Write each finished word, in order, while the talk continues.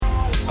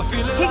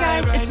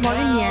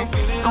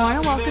I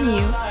want to welcome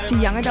you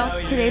to Young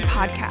Adults Today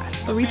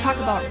podcast, where we talk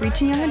about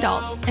reaching young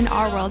adults in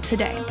our world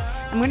today.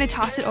 I'm going to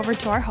toss it over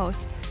to our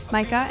hosts,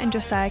 Micah and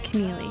Josiah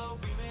Keneally.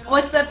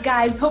 What's up,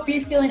 guys? Hope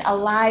you're feeling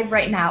alive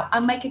right now.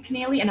 I'm Micah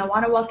Keneally, and I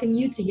want to welcome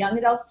you to Young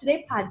Adults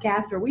Today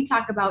podcast, where we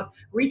talk about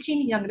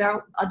reaching young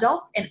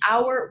adults in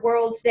our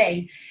world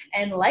today.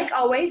 And like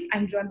always,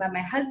 I'm joined by my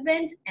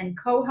husband and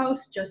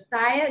co-host,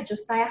 Josiah.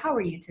 Josiah, how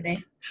are you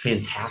today?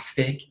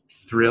 Fantastic.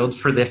 Thrilled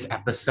for this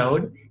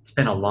episode. It's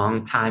been a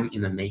long time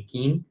in the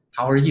making.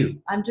 How are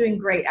you? I'm doing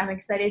great. I'm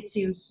excited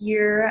to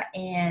hear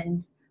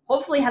and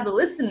hopefully have the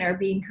listener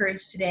be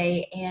encouraged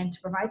today and to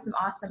provide some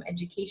awesome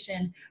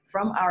education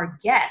from our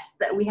guests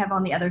that we have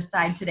on the other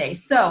side today.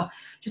 So,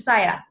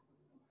 Josiah,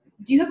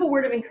 do you have a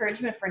word of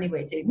encouragement for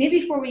anybody today?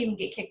 Maybe before we even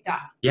get kicked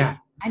off. Yeah.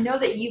 I know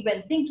that you've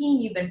been thinking,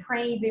 you've been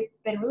praying, you've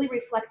been really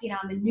reflecting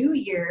on the new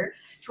year.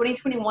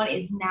 2021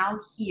 is now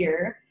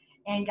here,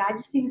 and God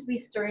just seems to be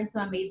stirring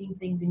some amazing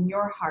things in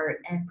your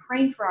heart and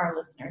praying for our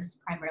listeners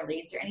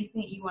primarily. Is there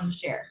anything that you want to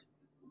share?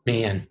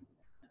 Man,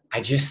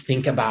 I just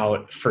think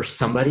about, for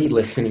somebody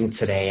listening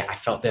today, I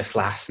felt this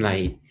last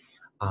night,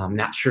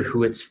 not sure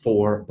who it's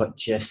for, but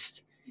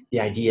just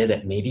the idea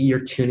that maybe you're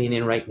tuning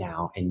in right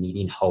now and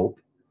needing hope,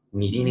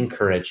 needing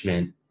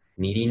encouragement,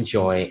 needing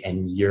joy,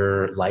 and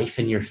your life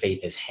and your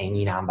faith is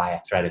hanging on by a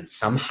thread, and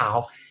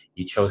somehow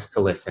you chose to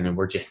listen, and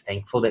we're just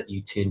thankful that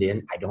you tuned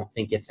in. I don't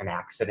think it's an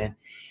accident.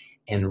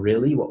 And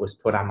really what was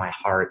put on my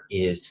heart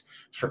is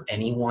for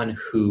anyone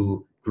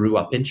who grew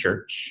up in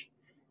church.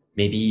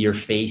 Maybe your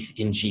faith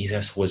in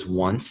Jesus was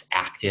once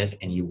active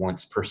and you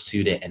once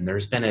pursued it, and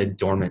there's been a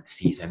dormant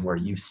season where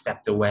you've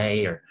stepped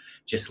away or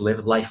just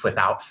lived life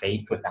without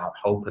faith, without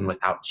hope, and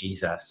without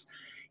Jesus.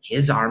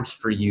 His arms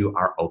for you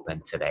are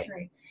open today. That's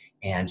right.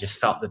 And just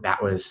felt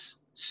that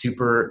was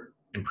super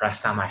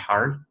impressed on my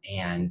heart,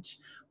 and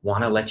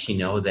want to let you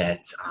know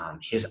that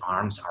his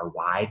arms are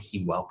wide.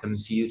 He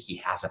welcomes you. He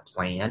has a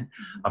plan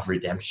of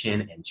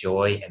redemption and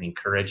joy and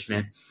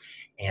encouragement.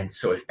 And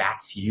so if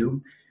that's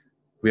you,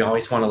 we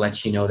always want to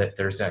let you know that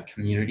there's a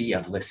community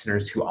of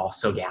listeners who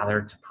also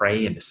gather to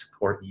pray and to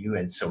support you.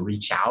 And so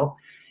reach out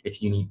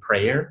if you need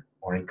prayer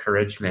or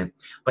encouragement.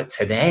 But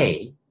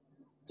today,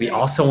 we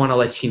also want to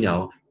let you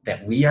know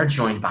that we are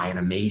joined by an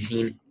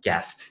amazing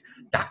guest.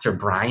 Dr.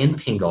 Brian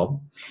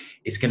Pingel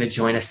is going to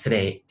join us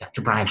today.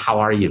 Dr. Brian, how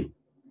are you?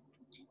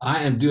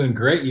 I am doing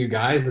great, you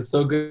guys. It's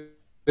so good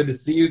to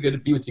see you. Good to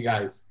be with you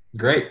guys.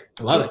 Great.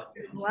 I love it.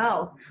 As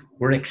well.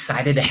 We're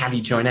excited to have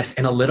you join us.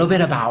 And a little bit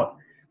about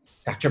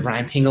Dr.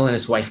 Brian Pingel and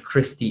his wife,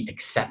 Kristi,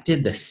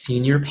 accepted the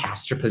senior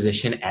pastor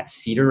position at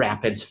Cedar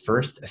Rapids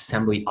First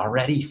Assembly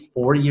already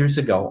 4 years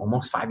ago,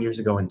 almost 5 years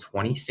ago in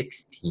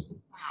 2016.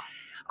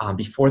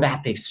 Before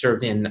that, they've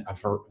served in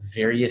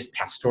various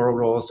pastoral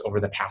roles over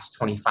the past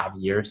 25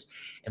 years.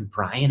 And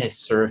Brian has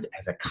served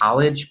as a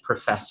college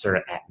professor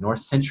at North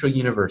Central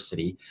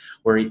University,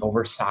 where he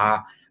oversaw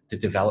the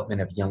development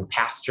of young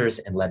pastors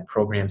and led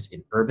programs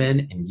in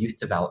urban and youth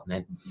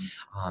development.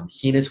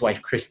 He and his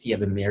wife, Kristi, have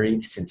been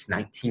married since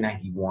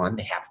 1991.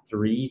 They have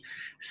 3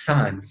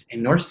 sons.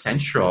 And North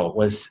Central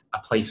was a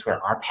place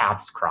where our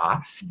paths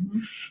crossed.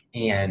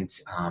 And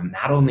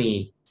not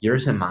only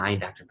yours and mine,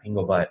 Dr.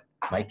 Pingel, but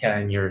Micah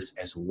and yours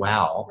as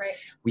well. Right.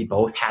 We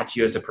both had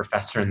you as a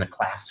professor in the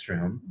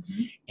classroom.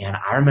 And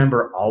I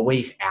remember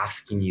always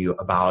asking you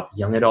about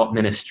young adult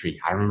ministry.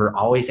 I remember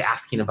always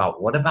asking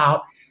about, what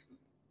about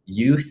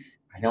youth?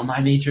 I know my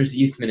major is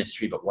youth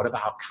ministry, but what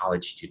about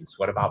college students?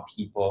 What about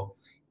people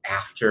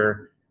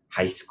after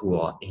high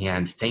school?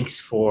 And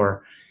thanks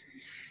for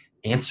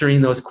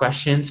answering those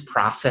questions,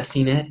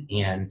 processing it,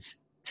 and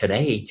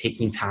today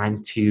taking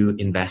time to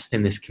invest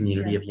in this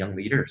community of young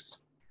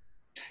leaders.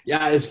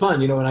 Yeah, it's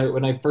fun. You know,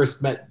 when I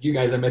first met you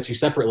guys, I met you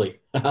separately.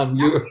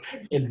 You were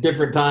in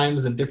different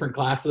times and different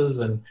classes,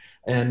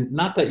 and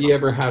not that you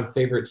ever have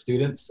favorite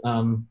students,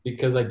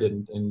 because I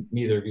didn't, and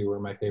neither of you were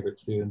my favorite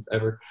students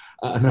ever.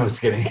 No, I was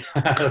kidding.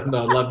 No,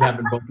 I loved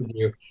having both of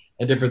you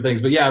and different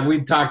things. But yeah,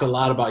 we talked a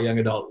lot about young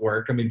adult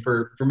work. I mean,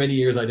 for many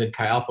years, I did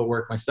Chi Alpha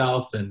work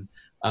myself, and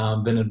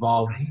been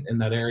involved in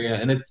that area.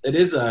 And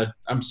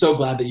I'm so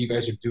glad that you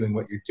guys are doing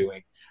what you're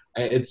doing.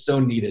 It's so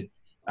needed.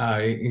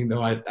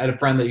 I had a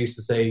friend that used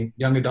to say,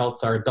 young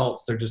adults are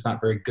adults, they're just not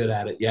very good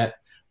at it yet.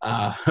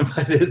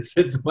 But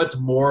it's much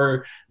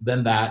more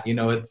than that. You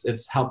know,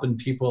 it's helping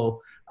people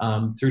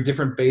through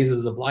different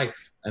phases of life.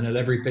 And at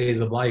every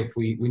phase of life,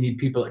 we need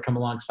people that come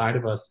alongside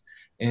of us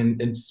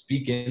and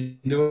speak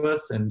into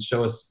us and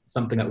show us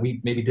something that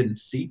we maybe didn't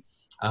see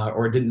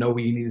or didn't know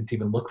we needed to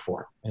even look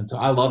for. And so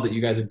I love that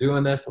you guys are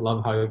doing this. I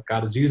love how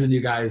God is using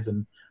you guys.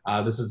 And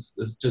this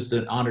is just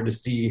an honor to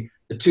see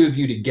the two of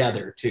you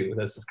together too.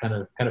 This is kind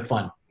of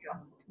fun.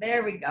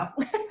 There we go.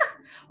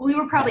 We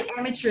were probably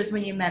amateurs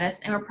when you met us,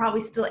 and we're probably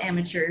still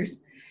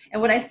amateurs.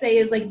 And what I say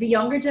is, like, the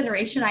younger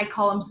generation, I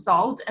call them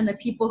salt, and the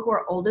people who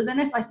are older than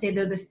us, I say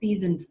they're the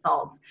seasoned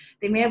salt.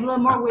 They may have a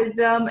little more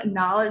wisdom,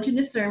 knowledge, and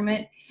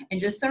discernment. And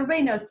just so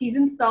everybody knows,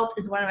 seasoned salt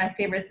is one of my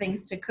favorite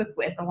things to cook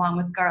with, along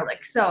with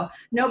garlic. So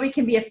nobody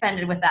can be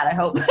offended with that, I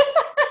hope.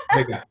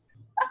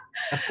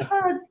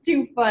 Oh, it's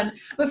too fun.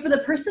 But for the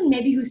person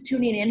maybe who's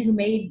tuning in who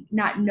may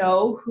not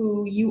know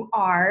who you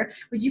are,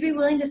 would you be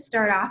willing to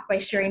start off by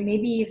sharing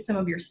maybe some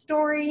of your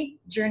story,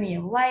 journey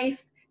of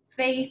life,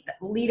 faith,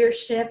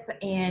 leadership,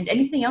 and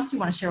anything else you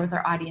want to share with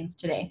our audience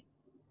today?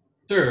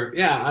 Sure.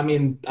 Yeah. I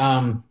mean,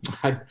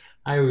 I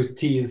always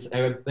tease.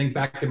 I would think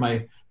back in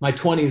my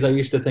 20s, I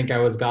used to think I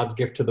was God's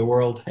gift to the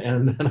world.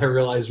 And then I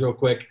realized real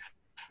quick,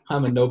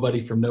 I'm a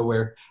nobody from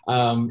nowhere.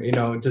 I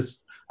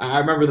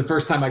remember the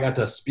first time I got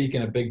to speak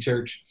in a big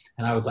church,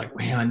 and I was like,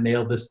 man, I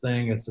nailed this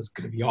thing. It's just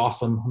going to be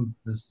awesome.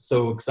 This is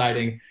so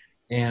exciting.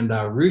 And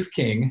Ruth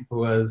King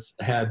her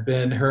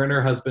and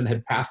her husband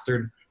had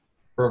pastored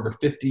for over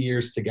 50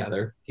 years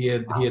together. He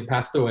had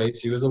passed away.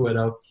 She was a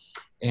widow.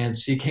 And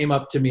she came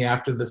up to me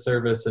after the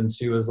service and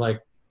she was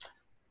like,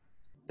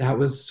 that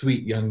was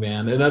sweet, young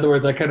man. In other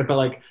words, I kind of felt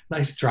like,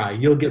 nice try,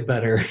 you'll get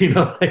better,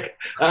 but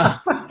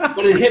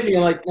it hit me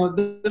like, no,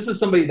 this is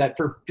somebody that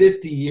for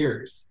 50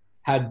 years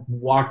had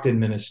walked in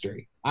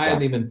ministry. I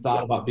hadn't even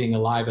thought about being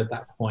alive at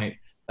that point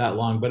that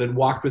long, but had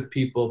walked with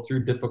people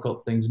through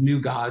difficult things,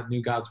 knew God,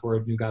 knew God's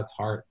word, knew God's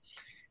heart.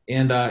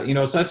 And,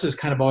 so that's just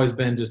kind of always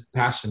been just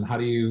passion. How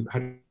do you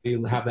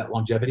have that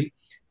longevity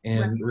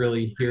and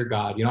really hear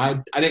God?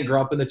 I didn't grow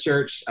up in the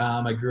church.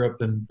 I grew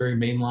up in very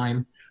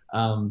mainline.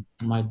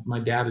 My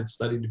dad had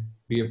studied to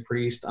be a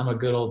priest. I'm a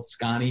good old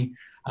Scotty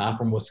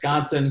from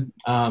Wisconsin.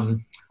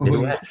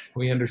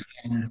 We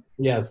understand,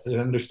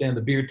 understand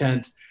the beer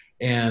tent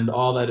and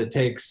all that it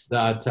takes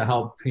to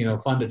help,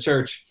 fund a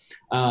church.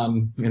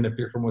 And if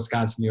you're from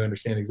Wisconsin, you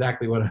understand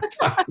exactly what I'm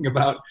talking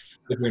about.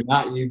 If you're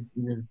not, you're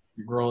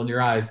rolling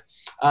your eyes.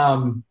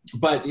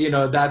 But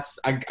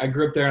I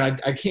grew up there,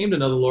 and I came to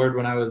know the Lord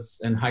when I was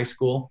in high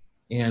school,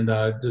 and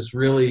just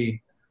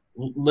really,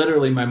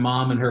 literally, my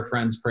mom and her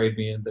friends prayed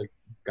me into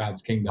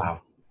God's kingdom.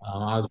 Wow.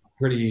 I was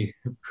pretty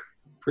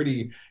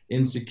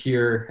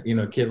insecure,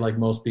 kid like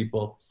most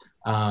people,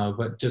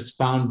 but just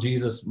found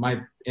Jesus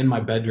in my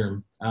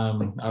bedroom.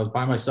 I was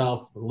by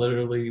myself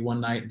literally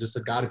one night and just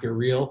said, God, if you're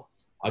real,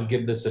 I'll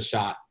give this a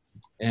shot.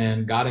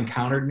 And God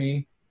encountered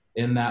me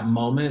in that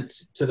moment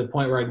to the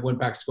point where I went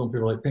back to school and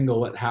people were like, Pingel,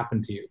 what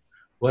happened to you?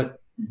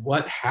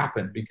 What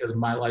happened? Because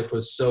my life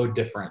was so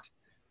different.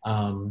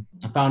 I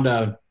found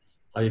a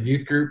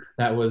youth group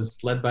that was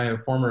led by a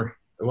former,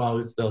 well,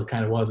 it still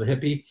kind of was a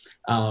hippie,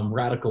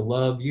 Radical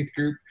Love youth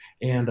group.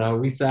 And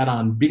we sat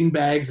on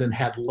beanbags and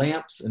had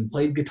lamps and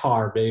played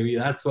guitar, baby.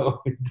 That's what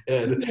we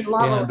did.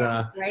 Lava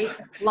lamps, right?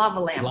 Lava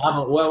lamps.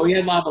 We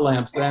had lava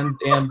lamps and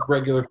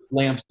regular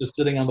lamps just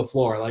sitting on the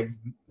floor, like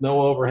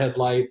no overhead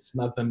lights,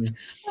 nothing. It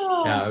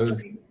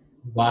was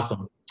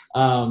awesome.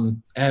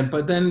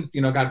 But then,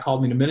 God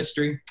called me to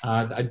ministry.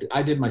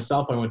 I did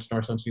myself. I went to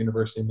North Central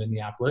University in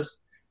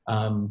Minneapolis.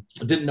 I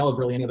didn't know of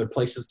really any other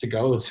places to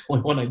go. It was the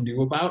only one I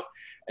knew about.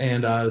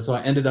 And so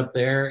I ended up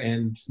there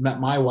and met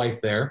my wife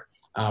there,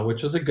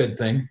 which was a good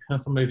thing.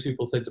 So many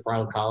people say it's a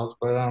bridal college,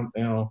 but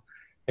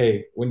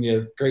hey, when you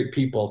have great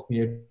people,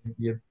 you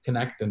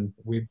connect, and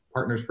we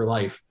partners for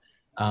life.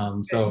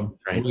 We've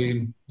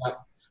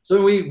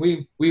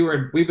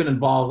been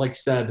involved, like you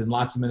said, in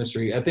lots of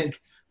ministry. I think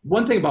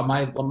one thing about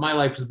my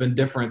life has been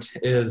different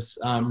is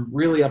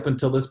really up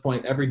until this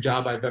point, every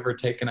job I've ever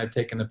taken, I've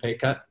taken a pay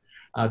cut.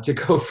 To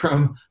go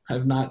from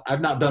I've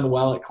not done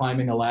well at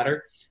climbing a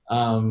ladder.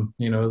 It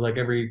was like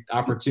every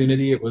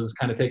opportunity, it was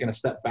kind of taking a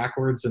step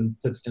backwards in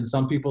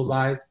some people's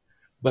eyes.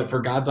 But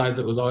for God's eyes,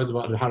 it was always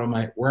about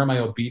where am I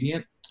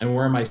obedient, and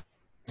where am I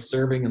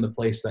serving in the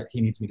place that He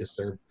needs me to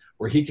serve,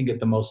 where He can get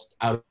the most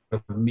out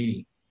of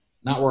me,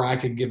 not where I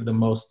could give the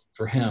most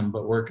for Him,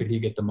 but where could He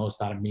get the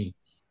most out of me.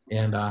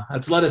 And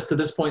that's led us to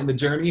this point in the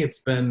journey. It's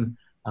been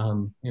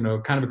kind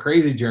of a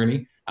crazy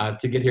journey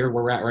to get here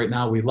where we're at right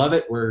now. We love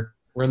it. We're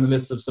in the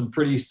midst of some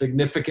pretty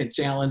significant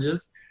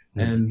challenges,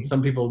 and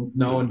some people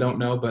know and don't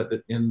know, but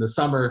in the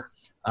summer,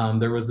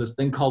 there was this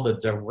thing called a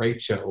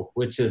derecho,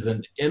 which is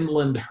an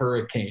inland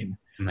hurricane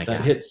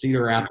that hit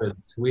Cedar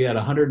Rapids. We had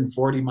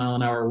 140 mile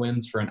an hour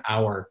winds for an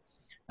hour,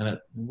 and it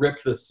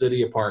ripped the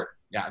city apart.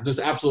 Yeah, just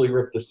absolutely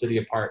ripped the city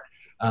apart.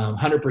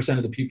 100%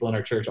 of the people in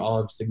our church all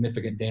have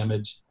significant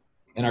damage.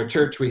 In our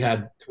church, we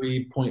had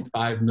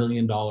 $3.5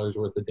 million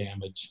worth of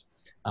damage.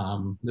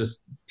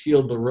 Just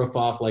peeled the roof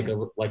off like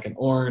an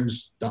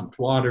orange, dumped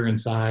water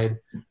inside.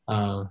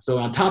 So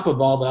on top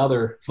of all the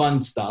other fun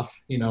stuff,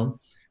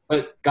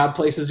 but God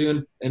places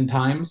you in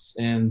times,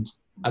 and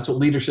that's what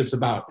leadership's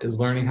about, is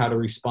learning how to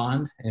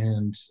respond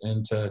and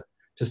to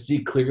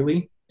see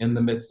clearly in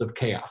the midst of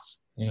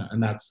chaos.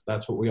 And that's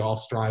what we all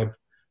strive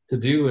to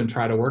do and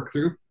try to work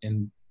through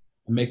and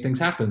make things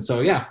happen. So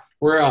yeah,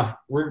 we're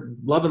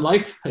loving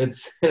life.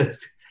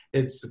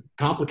 It's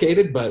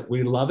complicated, but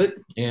we love it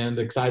and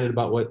excited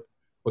about what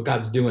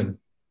God's doing.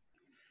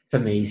 It's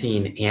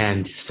amazing.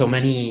 And so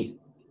many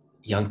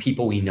young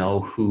people we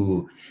know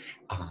who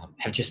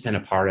have just been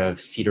a part of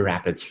Cedar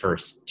Rapids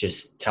First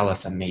just tell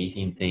us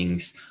amazing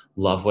things,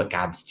 love what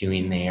God's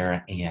doing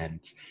there. And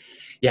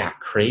yeah,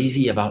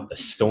 crazy about the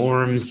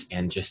storms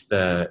and just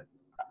a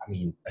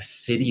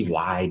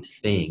citywide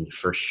thing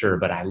for sure.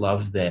 But I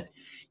love that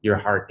your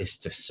heart is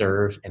to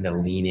serve and to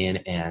lean in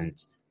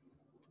and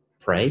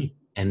pray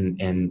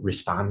and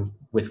respond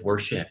with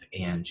worship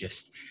and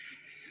just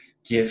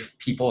give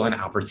people an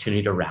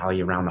opportunity to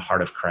rally around the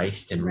heart of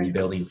Christ and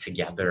rebuilding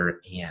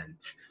together. And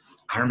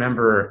I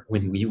remember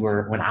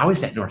when I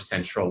was at North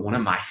Central, one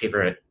of my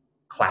favorite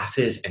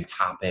classes and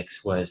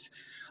topics was,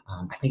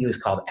 I think it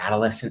was called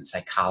Adolescent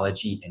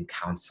Psychology and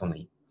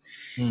Counseling.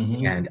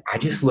 Mm-hmm. And I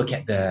just look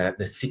at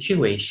the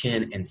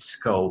situation and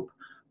scope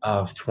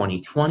of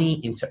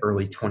 2020 into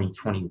early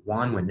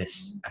 2021 when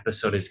this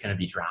episode is going to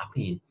be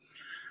dropping.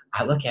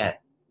 I look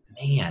at,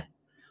 man,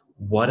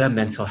 what a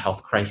mental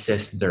health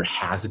crisis there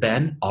has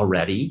been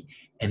already.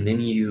 And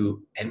then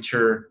you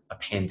enter a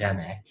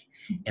pandemic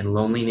and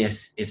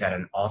loneliness is at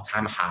an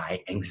all-time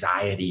high,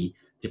 anxiety,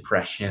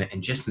 depression,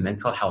 and just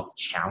mental health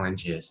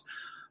challenges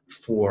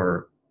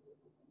for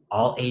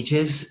all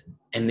ages,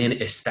 and then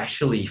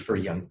especially for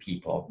young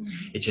people.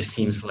 Mm-hmm. It just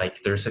seems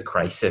like there's a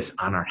crisis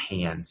on our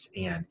hands.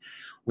 And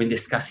when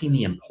discussing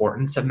the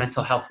importance of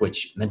mental health,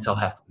 which mental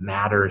health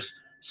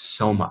matters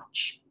so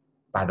much,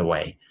 by the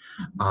way,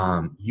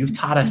 you've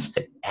taught us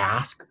to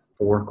ask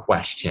 4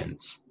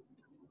 questions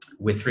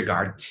with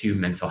regard to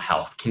mental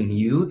health. Can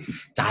you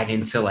dive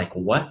into like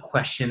what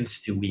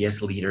questions do we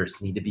as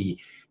leaders need to be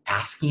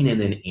asking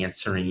and then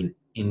answering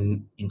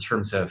in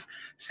terms of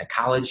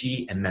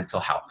psychology and mental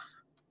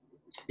health?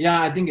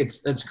 Yeah, I think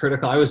that's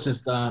critical. I was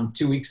just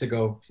 2 weeks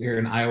ago here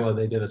in Iowa,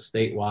 they did a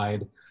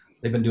statewide,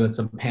 they've been doing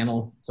some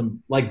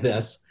like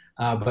this,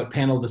 but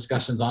panel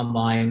discussions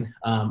online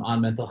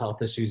on mental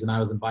health issues. And I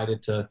was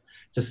invited to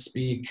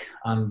speak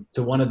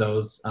to one of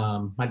those.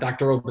 My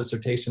doctoral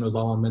dissertation was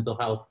all on mental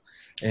health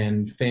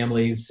and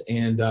families.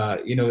 And,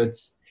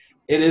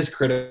 it is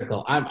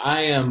critical.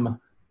 I am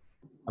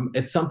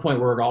at some point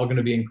we're all going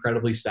to be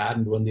incredibly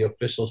saddened when the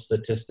official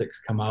statistics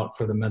come out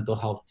for the mental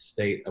health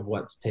state of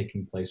what's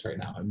taking place right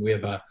now. And we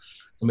have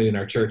somebody in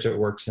our church that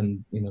works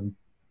in,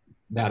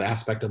 that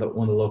aspect of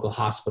one of the local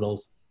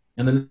hospitals.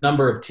 And the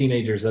number of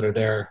teenagers that are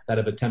there that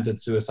have attempted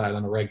suicide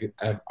on a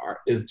regular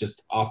is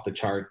just off the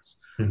charts.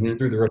 Mm-hmm.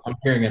 Through the roof. I'm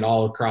hearing it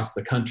all across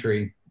the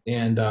country.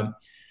 And,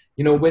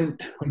 when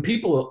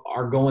people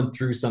are going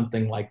through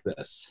something like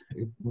this,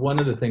 one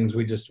of the things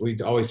we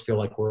always feel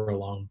like we're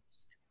alone.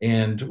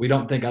 And we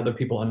don't think other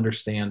people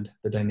understand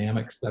the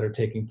dynamics that are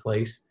taking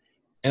place.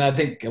 And I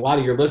think a lot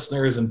of your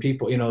listeners and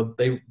people,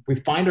 we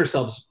find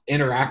ourselves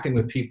interacting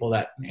with people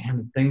that,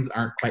 man, things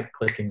aren't quite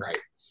clicking right.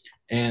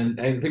 And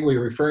I think we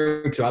were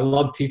referring to, I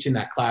love teaching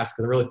that class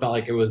because I really felt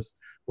like it was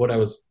what I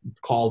was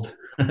called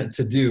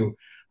to do.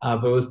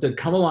 But it was to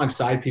come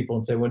alongside people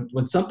and say,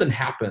 when something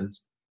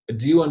happens,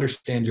 do you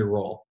understand your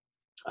role?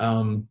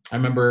 I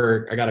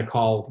remember I got a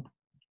call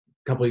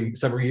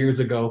several years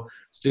ago,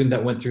 student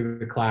that went through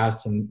the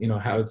class and,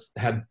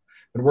 had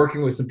been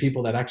working with some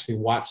people that actually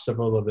watched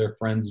several of their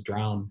friends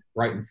drown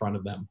right in front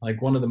of them.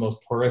 Like one of the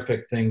most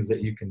horrific things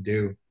that you can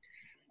do.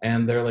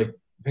 And they're like,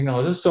 Pingel, I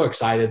was just so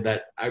excited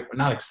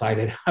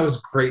I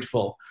was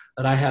grateful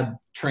that I had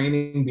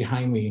training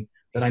behind me,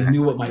 that I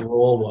knew what my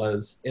role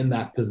was in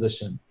that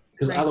position.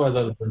 Because otherwise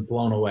I would have been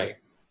blown away,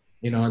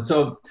 And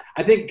so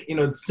I think,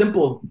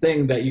 simple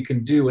thing that you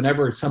can do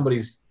whenever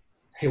somebody's,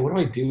 hey, what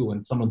do I do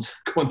when someone's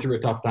going through a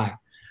tough time?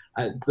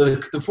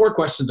 The 4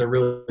 questions are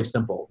really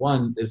simple.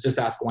 One is just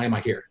ask, why am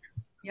I here?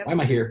 Yep. Why am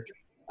I here?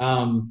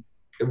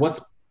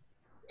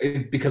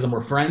 Because I'm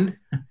a friend,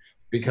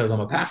 because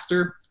I'm a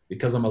pastor,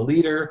 because I'm a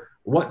leader.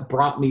 What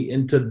brought me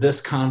into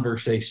this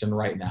conversation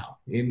right now?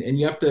 And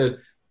you have to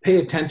pay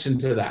attention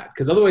to that,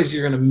 because otherwise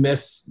you're going to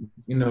miss,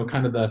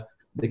 kind of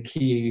the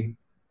key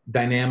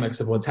dynamics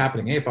of what's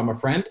happening. Hey, if I'm a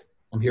friend,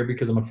 I'm here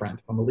because I'm a friend.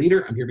 If I'm a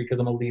leader, I'm here because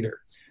I'm a leader.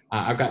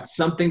 I've got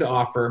something to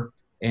offer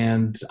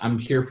and I'm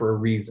here for a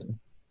reason.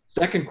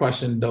 Second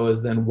question though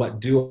is then, what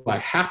do I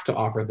have to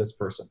offer this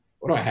person?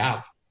 What do I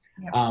have?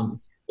 Yep.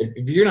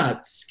 If you're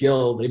not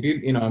skilled,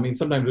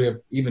 sometimes we have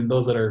even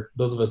those of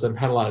us that have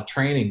had a lot of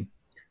training,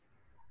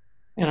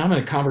 and I'm in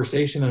a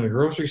conversation in a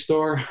grocery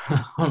store,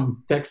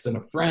 I'm texting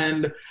a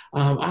friend.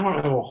 I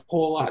don't have a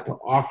whole lot to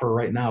offer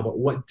right now, but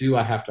what do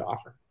I have to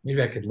offer?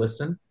 Maybe I could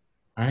listen.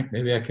 All right.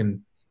 Maybe I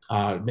can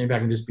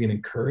just be an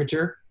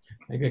encourager.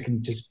 Maybe I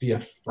can just be a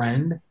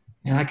friend,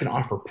 and I can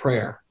offer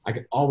prayer. I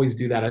can always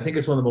do that. I think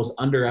it's one of the most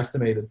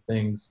underestimated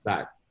things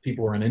that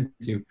people run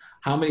into.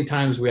 How many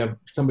times we have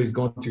somebody's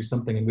going through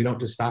something and we don't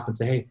just stop and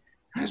say, hey,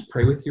 can I just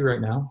pray with you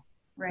right now?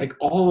 Right. Like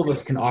all of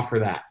us can offer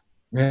that.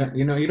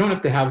 You don't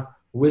have to have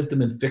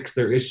wisdom and fix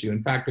their issue.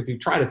 In fact, if you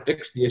try to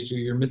fix the issue,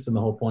 you're missing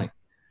the whole point.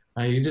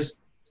 I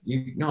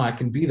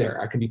can be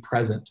there. I can be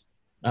present.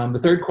 The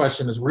third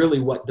question is really,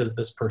 what does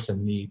this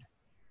person need?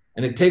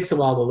 And it takes a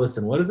while to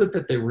listen. What is it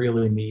that they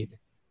really need?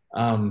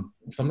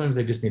 Sometimes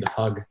they just need a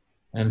hug.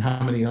 And how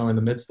many, in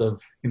the midst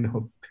of,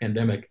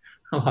 pandemic,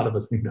 a lot of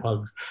us need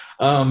hugs.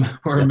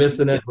 We're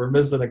missing it. We're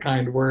missing a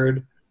kind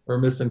word. We're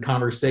missing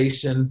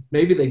conversation.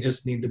 Maybe they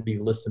just need to be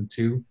listened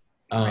to.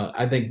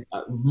 I think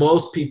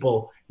most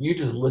people, you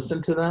just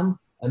listen to them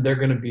and they're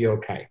going to be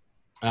okay.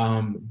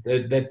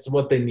 That's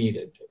what they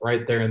needed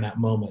right there in that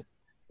moment.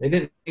 They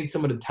didn't need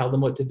someone to tell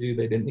them what to do.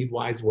 They didn't need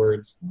wise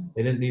words.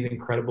 They didn't need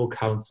incredible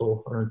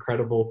counsel or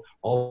incredible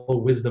all the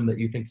wisdom that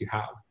you think you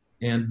have.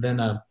 And then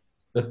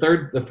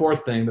the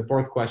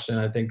fourth question,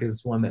 I think,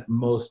 is one that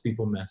most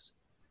people miss.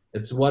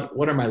 It's what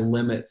are my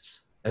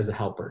limits as a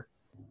helper?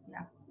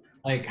 Yeah.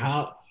 Like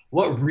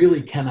what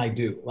really can I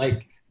do?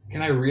 Like,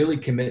 can I really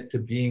commit to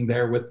being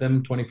there with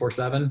them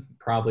 24/7?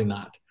 Probably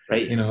not.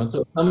 Right. And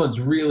so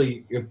someone's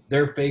really, if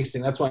they're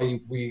facing, that's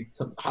why we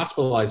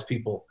hospitalize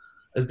people,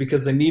 is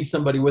because they need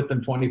somebody with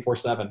them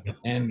 24/7.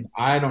 And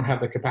I don't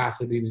have the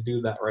capacity to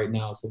do that right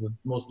now. So the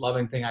most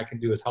loving thing I can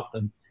do is help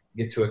them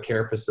get to a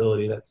care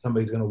facility that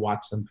somebody's going to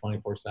watch them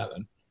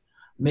 24/7.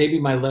 Maybe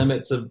my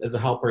limits as a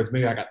helper is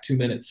maybe I got 2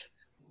 minutes.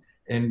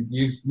 And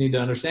you need to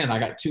understand, I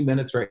got 2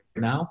 minutes right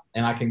now,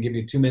 and I can give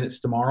you 2 minutes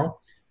tomorrow.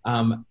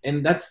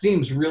 And that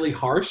seems really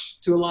harsh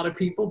to a lot of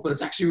people, but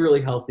it's actually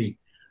really healthy,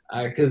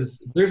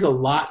 because there's a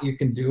lot you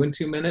can do in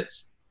 2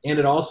 minutes, and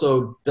it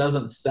also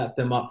doesn't set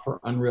them up for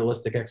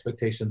unrealistic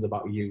expectations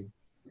about you.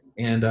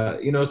 And,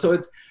 so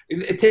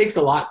it takes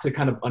a lot to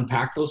kind of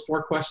unpack those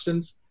 4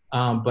 questions.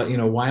 But,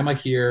 why am I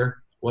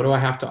here? What do I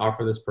have to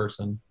offer this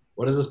person?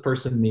 What does this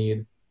person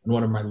need? And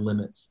what are my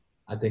limits?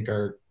 I think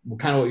are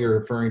kind of what you're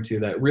referring to,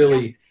 that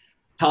really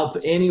help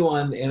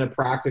anyone in a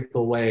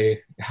practical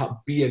way,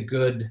 help be a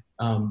good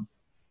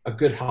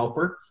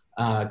helper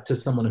to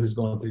someone who's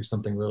going through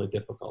something really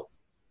difficult.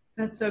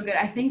 That's so good.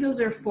 I think those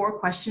are 4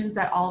 questions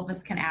that all of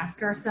us can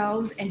ask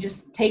ourselves and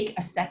just take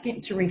a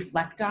second to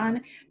reflect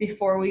on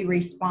before we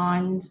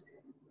respond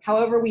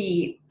however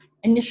we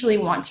initially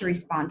want to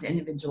respond to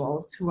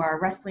individuals who are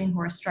wrestling, who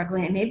are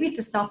struggling. And maybe it's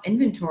a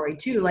self-inventory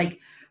too. Like,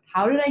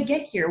 how did I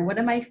get here? What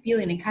am I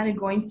feeling? And kind of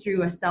going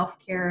through a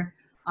self-care,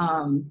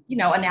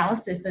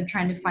 analysis of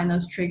trying to find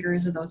those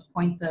triggers or those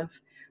points of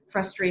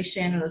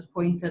frustration or those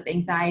points of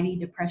anxiety,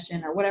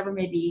 depression, or whatever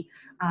may be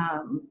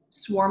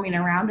swarming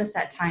around us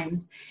at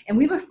times. And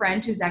we have a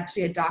friend who's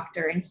actually a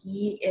doctor, and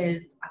he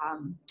is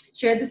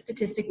shared the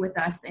statistic with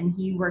us, and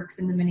he works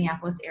in the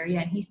Minneapolis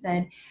area. And he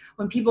said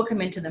when people come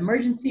into the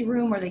emergency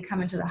room or they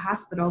come into the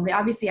hospital, they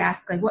obviously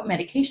ask, like, what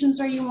medications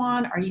are you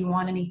on? Are you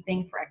on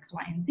anything for X,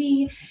 Y, and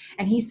Z?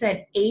 And he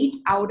said 8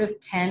 out of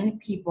 10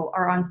 people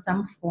are on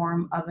some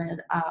form of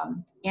an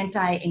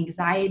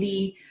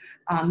anti-anxiety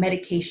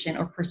medication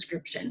or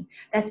prescription.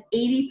 That's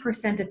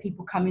 80% of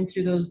people coming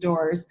through those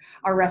doors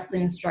are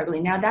wrestling and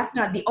struggling. Now, that's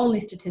not the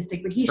only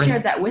statistic, but he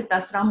shared that with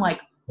us. And I'm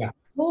like,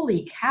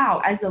 holy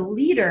cow, as a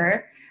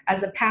leader,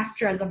 as a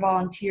pastor, as a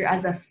volunteer,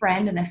 as a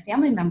friend and a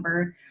family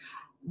member,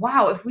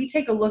 wow, if we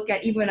take a look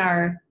at even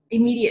our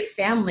immediate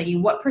family,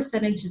 what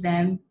percentage of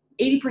them,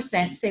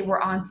 80% say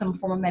we're on some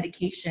form of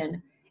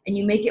medication, and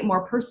you make it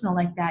more personal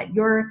like that,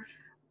 your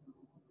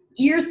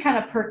ears kind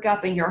of perk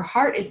up and your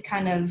heart is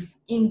kind of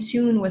in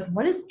tune with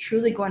what is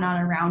truly going on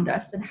around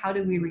us and how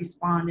do we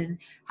respond, and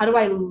how do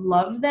I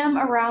love them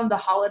around the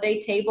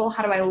holiday table?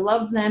 How do I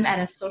love them at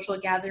a social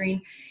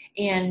gathering?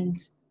 And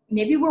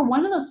maybe we're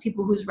one of those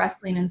people who's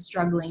wrestling and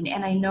struggling.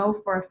 And I know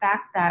for a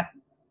fact that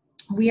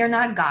we are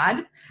not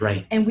God,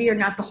 right, and we are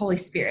not the Holy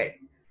Spirit,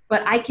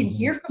 but I can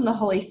hear from the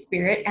Holy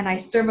Spirit, and I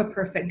serve a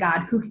perfect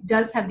God who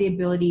does have the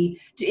ability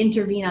to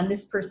intervene on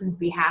this person's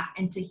behalf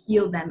and to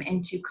heal them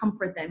and to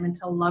comfort them and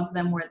to love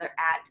them where they're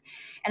at.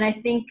 And I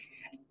think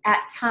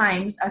at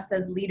times us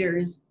as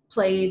leaders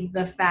play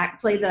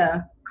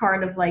the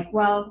card of like,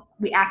 well,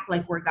 we act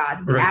like we're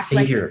God. We act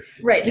Savior.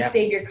 Like, the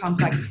Savior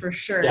complex for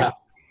sure. Yeah.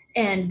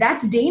 And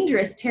that's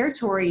dangerous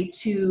territory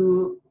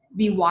to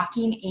be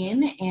walking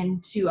in,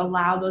 and to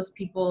allow those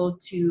people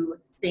to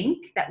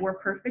think that we're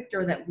perfect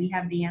or that we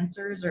have the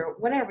answers or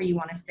whatever you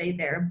want to say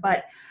there.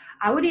 But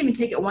I would even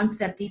take it one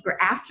step deeper.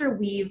 After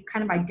we've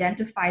kind of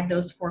identified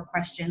those 4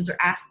 questions or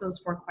asked those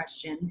 4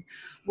 questions,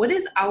 what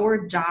is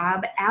our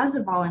job as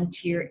a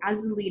volunteer,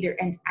 as a leader,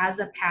 and as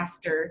a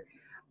pastor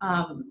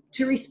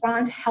to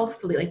respond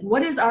healthfully? Like,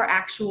 what is our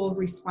actual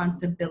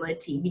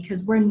responsibility?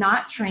 Because we're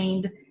not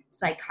trained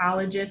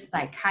psychologists,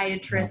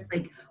 psychiatrists.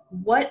 Like,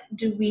 what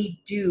do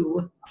we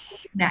do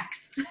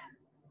next?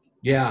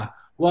 Yeah.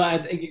 Well, I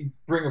think you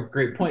bring up a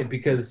great point,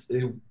 because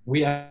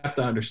we have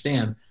to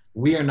understand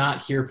we are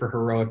not here for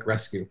heroic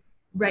rescue.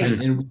 Right.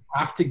 And we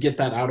have to get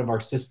that out of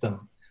our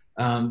system,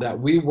 that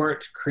we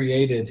weren't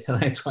created.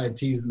 And that's why I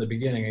teased in the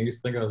beginning. I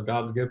used to think I was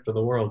God's gift to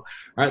the world.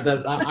 All right,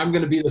 that I'm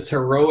going to be this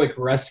heroic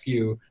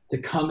rescue to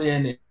come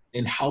in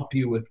and help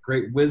you with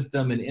great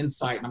wisdom and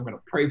insight. And I'm going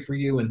to pray for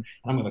you, and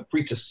I'm going to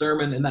preach a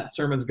sermon, and that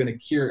sermon is going to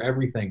cure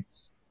everything.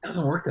 It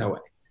doesn't work that way.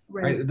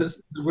 Right?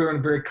 We're in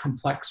a very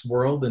complex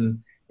world, and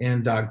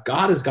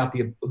God has got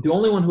the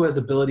only one who has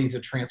ability to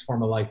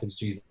transform a life is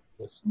Jesus.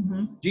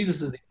 Mm-hmm.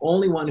 Jesus is the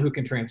only one who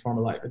can transform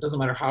a life. It doesn't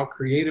matter how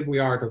creative we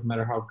are. It doesn't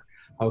matter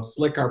how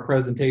slick our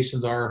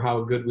presentations are, or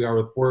how good we are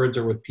with words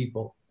or with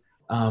people,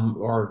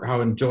 or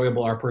how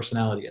enjoyable our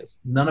personality is.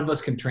 None of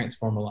us can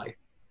transform a life,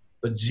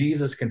 but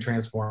Jesus can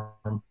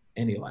transform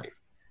any life.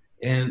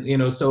 And,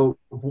 so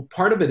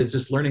part of it is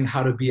just learning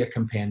how to be a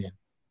companion.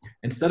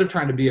 Instead of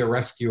trying to be a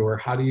rescuer,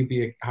 how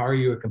are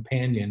you a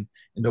companion,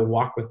 and to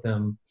walk with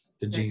them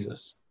to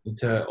Jesus?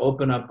 to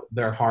open up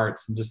their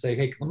hearts and just say,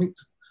 hey, let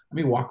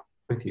me walk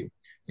with you.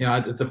 You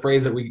know, it's a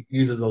phrase that we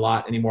use a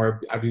lot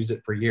anymore. I've used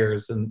it for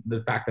years, and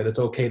the fact that it's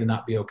okay to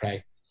not be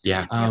okay.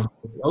 Yeah.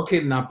 It's okay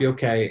to not be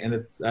okay, and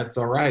that's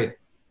all right.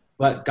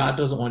 But God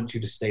doesn't want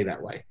you to stay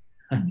that way.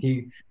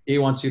 He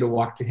wants you to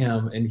walk to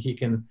him, and he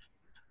can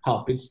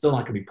help. It's still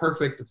not going to be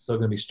perfect. It's still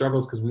going to be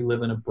struggles because we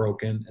live in a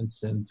broken and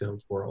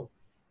sin-filled world.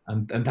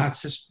 And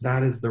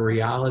that is the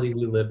reality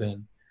we live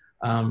in.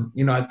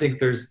 You know, I think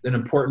there's an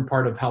important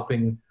part of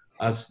helping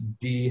us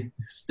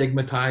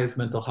destigmatize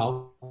mental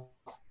health.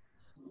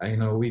 You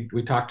know,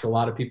 we talk to a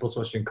lot of people,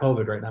 especially in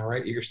COVID right now,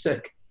 right? You're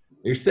sick.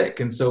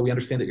 And so we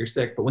understand that you're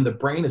sick. But when the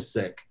brain is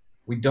sick,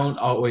 we don't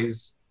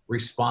always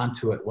respond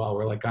to it well.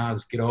 We're like,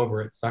 just get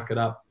over it, suck it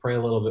up, pray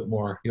a little bit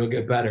more, you'll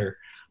get better.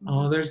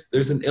 Oh,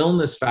 there's an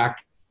illness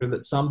factor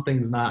that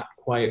something's not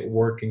quite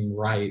working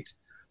right.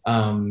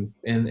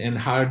 And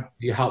how do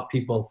you help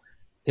people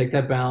take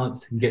that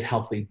balance and get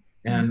healthy?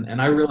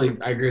 And I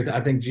agree with that.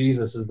 I think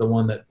Jesus is the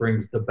one that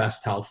brings the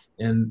best health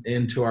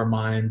into our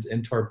minds,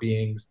 into our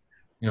beings.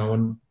 You know,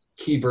 one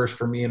key verse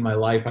for me in my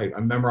life, I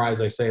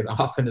memorize, I say it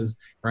often, is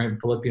right in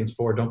Philippians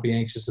 4, don't be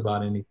anxious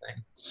about anything.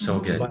 So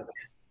good. But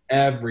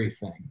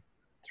everything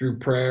through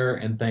prayer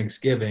and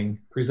thanksgiving,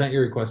 present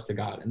your requests to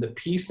God. And the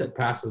peace that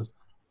passes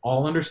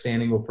all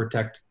understanding will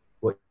protect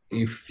what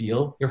you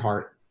feel, your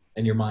heart,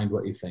 and your mind,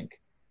 what you think.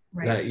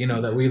 Right. That, you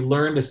know, that we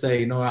learn to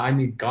say, I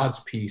need God's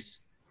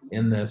peace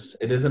in this.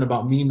 It isn't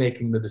about me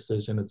making the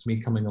decision. It's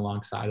me coming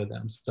alongside of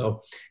them.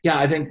 So yeah,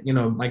 I think,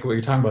 Mike, what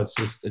you're talking about,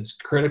 it's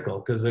critical,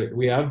 because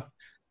we have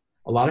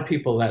a lot of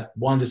people that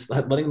just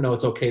letting them know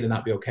it's okay to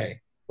not be okay.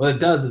 What it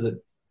does is it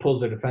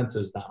pulls their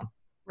defenses down.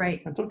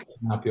 Right. It's okay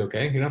to not be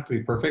okay. You don't have to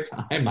be perfect.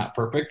 I'm not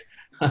perfect.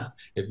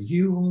 If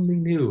you only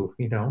knew,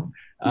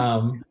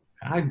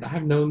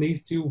 I've known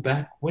these two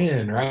back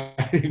when, right?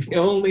 If you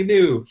only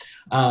knew.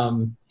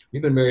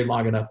 You've been married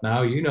long enough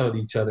now. You know that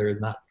each other is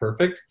not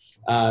perfect.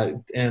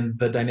 And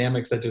the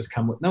dynamics that just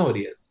come with, no, it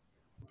is.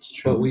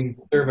 But we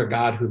serve a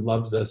God who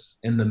loves us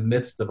in the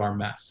midst of our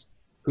mess,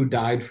 who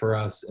died for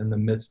us in the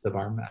midst of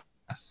our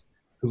mess,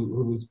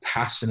 who's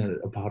passionate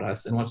about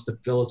us and wants to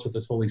fill us with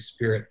his Holy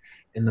Spirit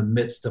in the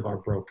midst of our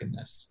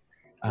brokenness.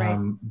 Right.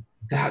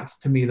 That's,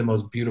 to me, the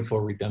most beautiful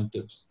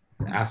redemptive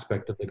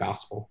aspect of the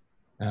gospel.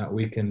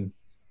 We can,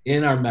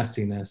 in our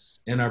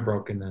messiness, in our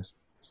brokenness,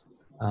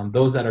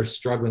 those that are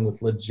struggling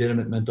with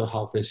legitimate mental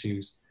health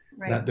issues,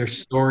 right, that their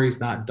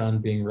story's not done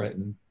being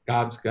written.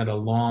 God's got a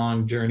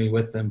long journey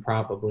with them,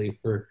 probably,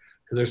 because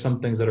there's some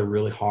things that are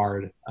really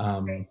hard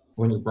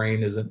when your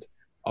brain isn't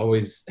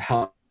always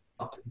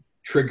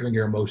triggering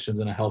your emotions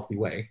in a healthy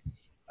way.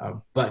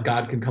 But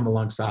God can come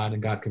alongside,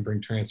 and God can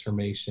bring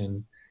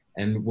transformation.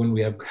 And when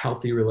we have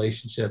healthy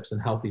relationships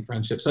and healthy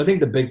friendships. So I think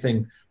the big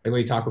thing, like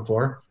we talked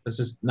before, is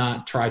just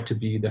not try to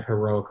be the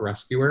heroic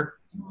rescuer,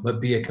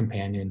 but be a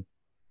companion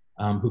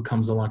who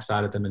comes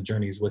alongside of them and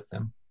journeys with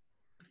them.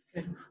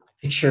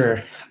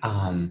 Picture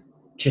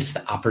just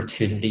the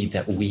opportunity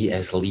that we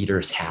as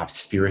leaders have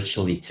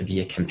spiritually to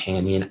be a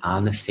companion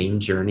on the same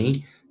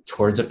journey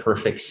towards a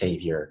perfect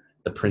Savior,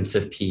 the Prince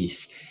of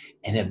Peace,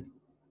 and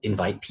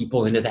invite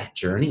people into that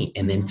journey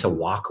and then to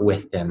walk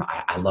with them.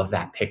 I love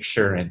that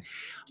picture. And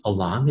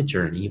along the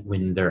journey,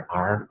 when there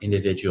are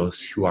individuals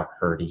who are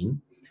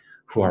hurting,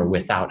 who are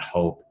without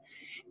hope,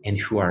 and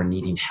who are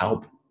needing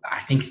help,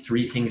 I think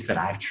three things that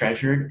I've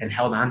treasured and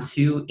held on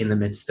to in the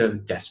midst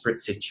of desperate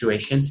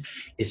situations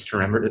is to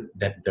remember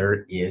that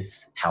there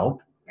is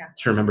help,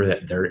 to remember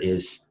that there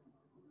is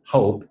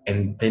hope,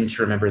 and then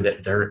to remember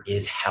that there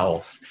is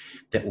health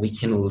that we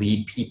can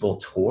lead people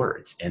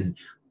towards. And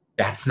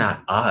that's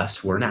not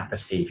us. We're not the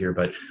Savior,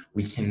 but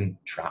we can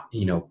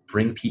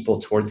bring people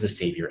towards the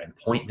Savior and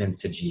point them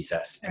to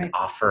Jesus and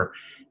offer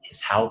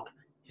his help,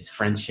 his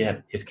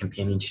friendship, his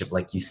companionship,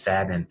 like you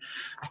said. And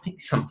I think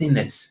something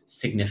that's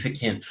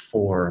significant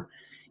for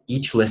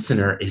each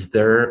listener is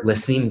they're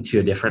listening to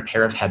a different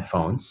pair of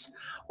headphones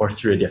or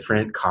through a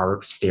different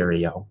car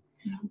stereo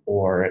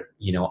or,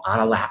 on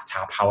a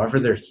laptop.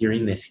 However they're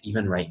hearing this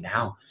even right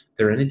now,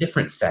 they're in a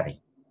different setting.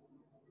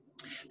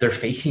 They're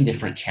facing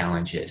different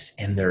challenges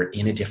and they're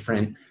in a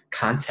different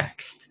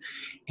context.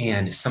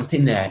 And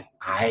something that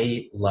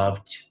I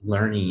loved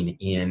learning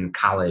in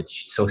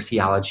college,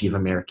 sociology of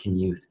American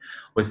youth,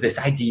 was this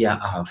idea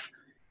of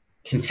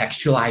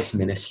contextualized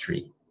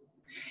ministry.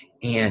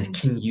 And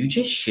can you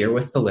just share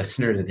with the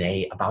listener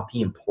today about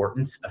the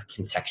importance of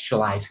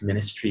contextualized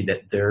ministry,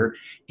 that they're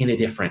in a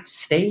different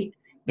state,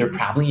 they're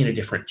probably in a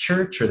different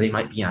church, or they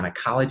might be on a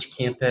college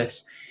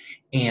campus.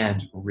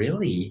 And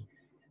really,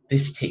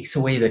 this takes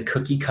away the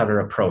cookie cutter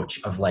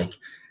approach of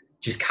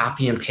just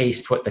copy and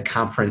paste what the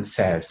conference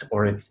says,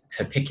 or it's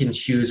to pick and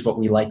choose what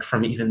we like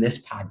from even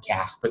this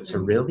podcast, but to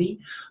really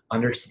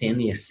understand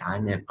the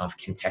assignment of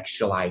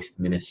contextualized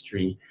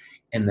ministry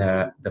and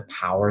the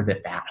power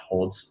that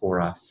holds for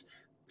us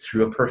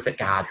through a perfect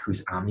God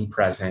who's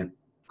omnipresent,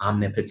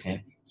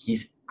 omnipotent,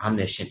 he's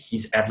omniscient,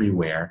 he's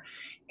everywhere.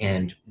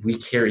 And we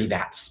carry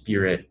that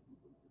spirit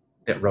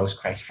that rose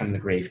Christ from the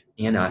grave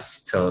in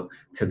us to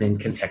then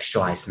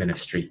contextualize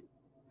ministry.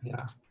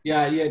 Yeah.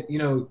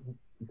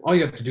 All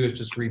you have to do is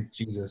just read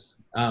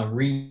Jesus,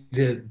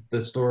 read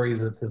the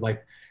stories of his life,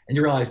 and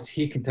you realize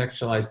he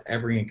contextualized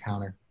every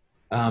encounter.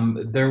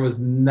 There was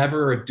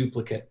never a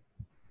duplicate.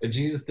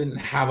 Jesus didn't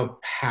have a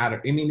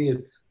pattern. I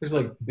mean, there's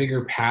like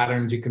bigger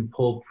patterns you can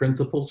pull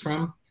principles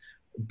from,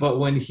 but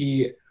when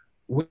he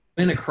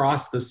went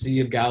across the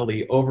Sea of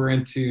Galilee over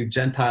into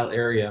Gentile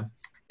area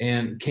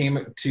and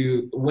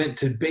went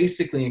to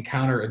basically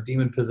encounter a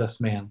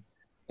demon-possessed man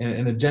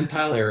in a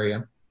Gentile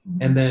area,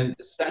 and then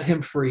set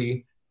him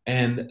free,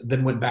 and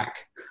then went back.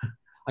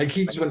 Like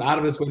he just went out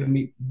of his way to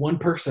meet one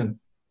person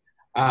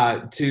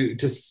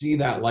to see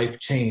that life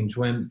change,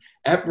 when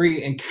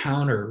every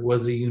encounter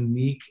was a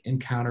unique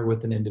encounter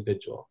with an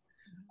individual.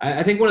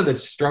 I think one of the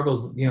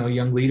struggles,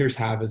 young leaders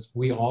have is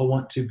we all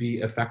want to be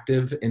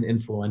effective and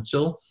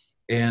influential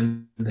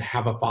and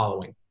have a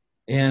following.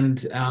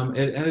 And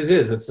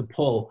it's a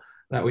pull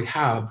that we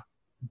have.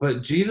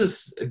 But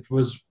Jesus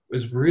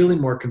is really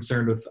more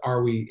concerned with,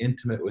 are we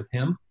intimate with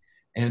him?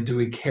 And do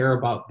we care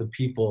about the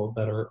people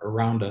that are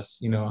around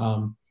us?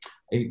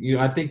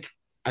 I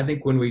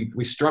think when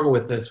we struggle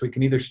with this, we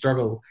can either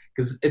struggle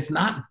because it's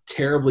not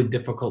terribly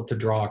difficult to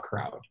draw a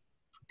crowd,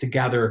 to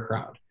gather a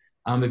crowd.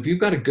 If you've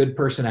got a good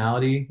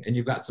personality and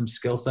you've got some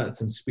skill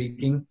sets in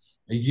speaking,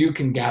 you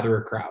can gather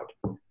a crowd.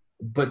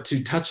 But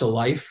to touch a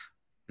life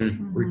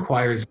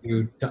requires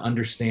you to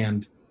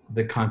understand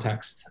the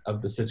context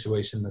of the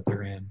situation that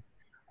they're in.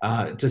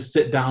 To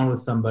sit down with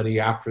somebody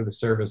after the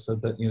service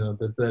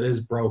that is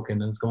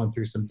broken and is going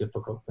through some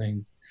difficult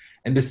things,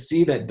 and to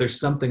see that there's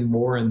something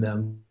more in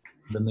them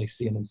than they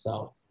see in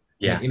themselves.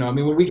 Yeah.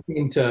 When we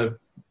came to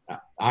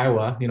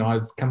Iowa, I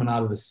was coming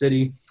out of the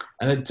city,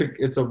 and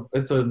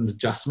it's an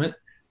adjustment.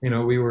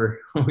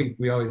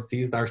 We always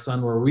teased our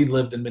son where we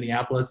lived in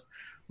Minneapolis.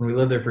 When we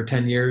lived there for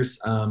 10 years,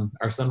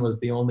 our son was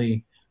the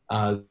only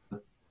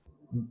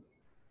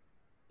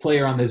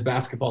player on his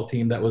basketball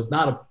team that was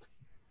not a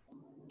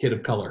kid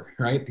of color,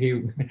 right?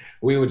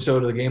 We would show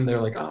to the game.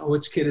 They're like, "Oh,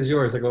 which kid is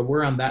yours?" I go,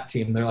 "We're on that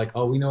team." They're like,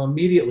 "Oh, we know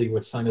immediately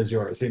which son is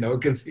yours,"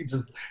 because he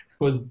just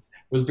was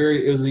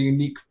it was a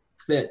unique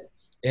fit.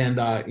 And,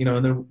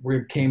 and then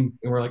we came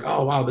and we're like,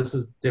 "Oh, wow, this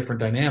is different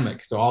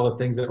dynamic." So all the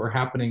things that were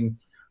happening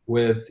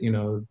with,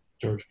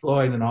 George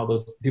Floyd and all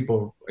those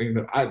people,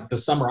 the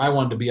summer I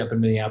wanted to be up in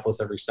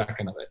Minneapolis every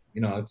second of it.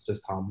 It's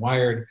just how I'm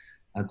wired.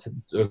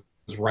 It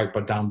was right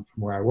but down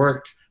from where I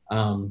worked.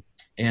 I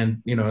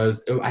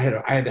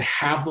had to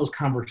have those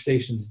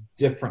conversations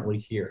differently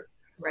here,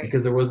 right?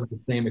 Because there wasn't the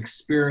same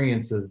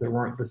experiences. There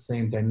weren't the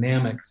same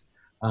dynamics.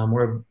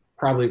 We're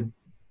probably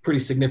pretty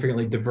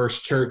significantly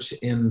diverse church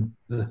in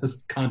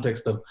the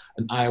context of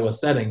an Iowa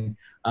setting.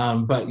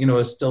 But,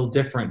 it's still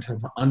different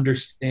of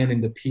understanding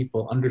the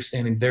people,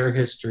 understanding their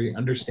history,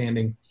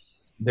 understanding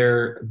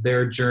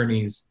their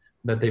journeys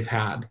that they've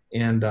had,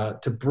 and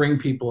to bring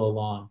people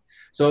along.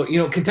 So,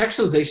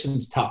 contextualization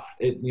is tough,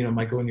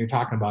 Michael, when you're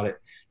talking about it,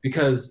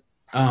 because,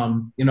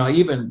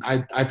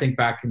 I think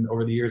back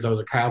over the years, I was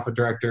a Chi Alpha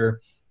director,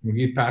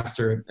 youth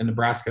pastor in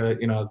Nebraska.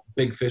 I was a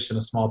big fish in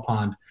a small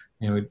pond,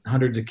 with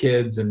hundreds of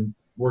kids, and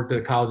worked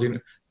at college,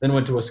 then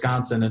went to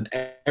Wisconsin, and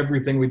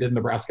everything we did in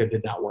Nebraska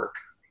did not work.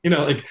 I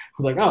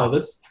was like, oh,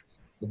 this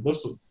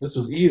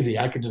was easy.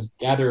 I could just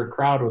gather a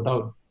crowd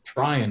without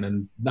trying.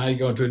 And now you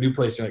go into a new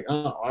place, you're like,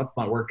 oh, that's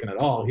not working at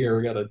all here.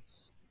 We got to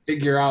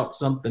figure out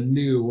something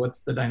new.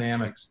 What's the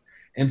dynamics?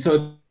 And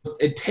so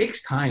it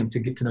takes time to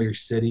get to know your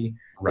city.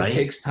 Right. It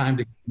takes time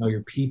to know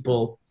your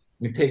people.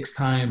 It takes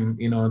time,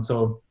 and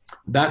so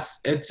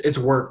it's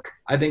work.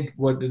 I think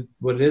what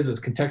it is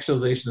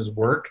contextualization is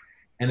work,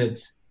 and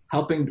it's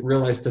helping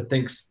realize to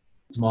think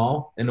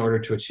small in order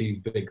to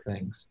achieve big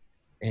things.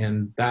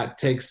 And that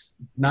takes,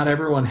 not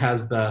everyone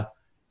has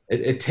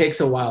it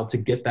takes a while to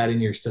get that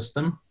in your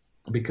system,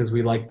 because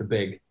we like the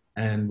big,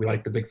 and we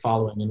like the big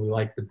following, and we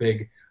like the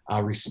big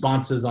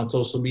responses on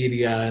social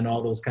media and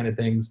all those kind of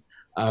things.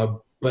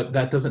 But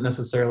that doesn't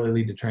necessarily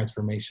lead to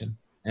transformation.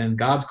 And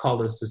God's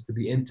called us just to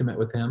be intimate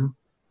with him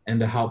and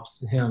to help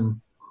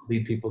him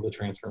lead people to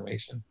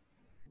transformation.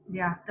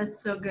 Yeah,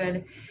 that's so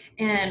good.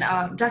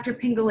 And Dr.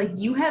 Pingel,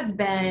 you have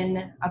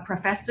been a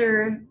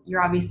professor.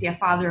 You're obviously a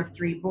father of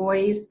 3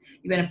 boys.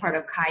 You've been a part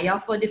of Chi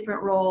Alpha,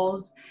 different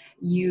roles.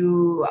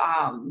 You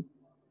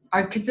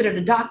are considered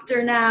a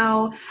doctor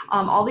now,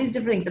 all these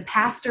different things, a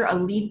pastor, a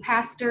lead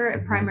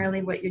pastor,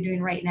 primarily what you're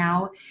doing right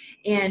now.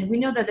 And we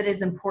know that that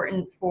is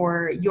important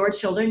for your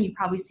children. You've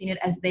probably seen it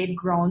as they've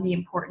grown, the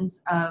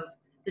importance of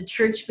the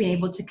church being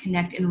able to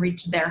connect and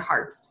reach their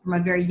hearts from a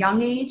very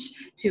young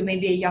age to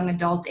maybe a young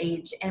adult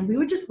age. And we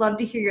would just love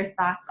to hear your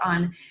thoughts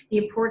on the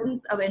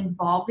importance of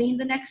involving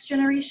the next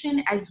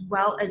generation, as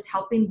well as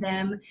helping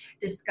them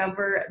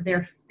discover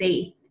their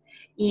faith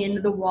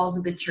in the walls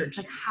of the church.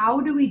 Like,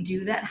 how do we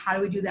do that? How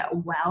do we do that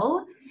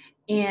well?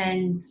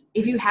 And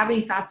if you have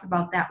any thoughts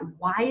about that,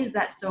 why is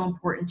that so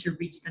important to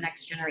reach the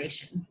next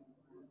generation?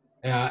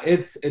 Yeah,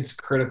 it's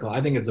critical.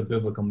 I think it's a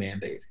biblical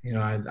mandate.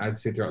 I'd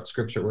say throughout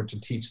Scripture, we're to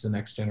teach the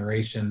next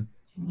generation.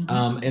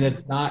 And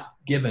it's not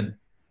given.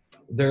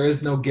 There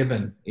is no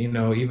given,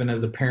 even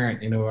as a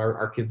parent,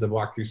 our kids have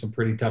walked through some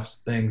pretty tough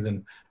things,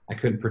 and I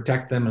couldn't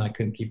protect them and I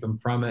couldn't keep them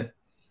from it.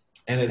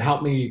 And it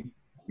helped me,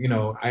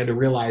 I had to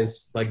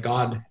realize, like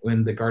God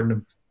in the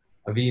Garden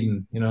of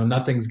Eden,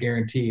 nothing's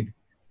guaranteed.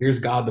 Here's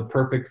God, the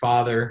perfect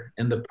father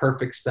in the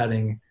perfect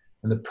setting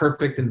in the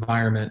perfect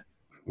environment.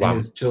 Wow. And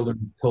his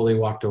children totally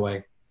walked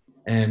away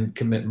and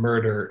commit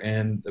murder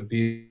and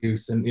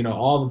abuse and,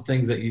 all the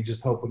things that you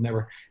just hope would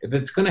never. If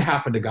it's going to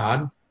happen to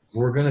God,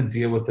 we're going to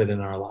deal with it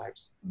in our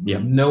lives. Yeah.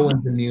 No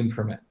one's immune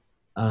from it.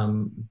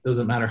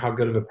 Doesn't matter how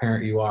good of a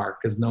parent you are,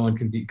 because no one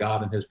can beat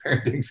God and his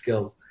parenting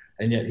skills.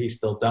 And yet he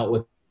still dealt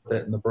with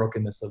it in the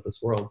brokenness of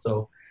this world.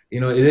 So,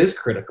 it is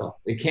critical.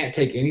 We can't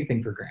take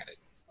anything for granted.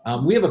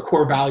 We have a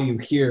core value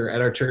here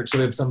at our church. So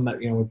we have some that,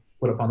 we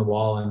put up on the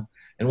wall.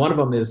 And one of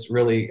them is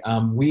really,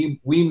 we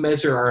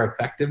measure our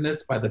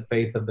effectiveness by the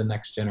faith of the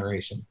next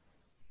generation.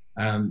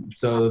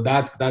 So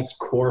that's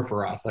core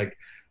for us. Like,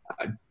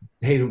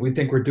 hey, we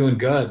think we're doing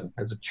good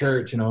as a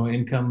church,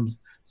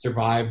 incomes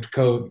survived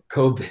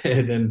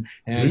COVID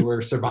and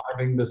we're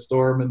surviving the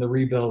storm and the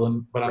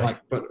rebuild. But I'm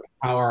like, but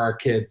how are our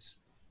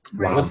kids?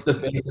 Wow. What's the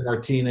faith of our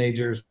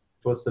teenagers?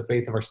 What's the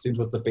faith of our students?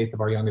 What's the faith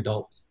of our young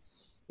adults?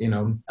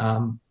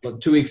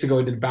 But 2 weeks ago,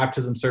 I did a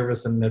baptism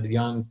service and a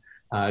young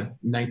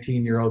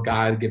 19-year-old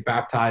guy to get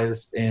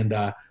baptized, and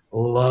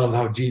love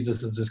how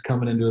Jesus is just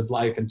coming into his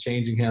life and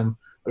changing him.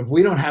 But if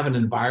we don't have an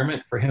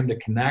environment for him to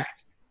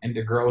connect and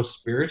to grow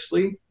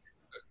spiritually,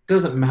 it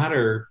doesn't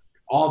matter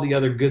all the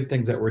other good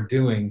things that we're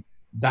doing.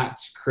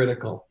 That's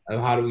critical of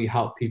how do we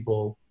help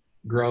people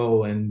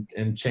grow and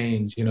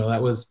change.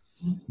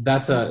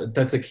 That's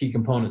a key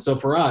component. So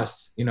for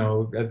us,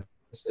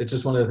 it's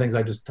just one of the things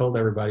I just told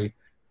everybody.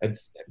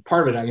 It's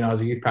part of it. I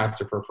was a youth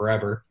pastor for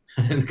forever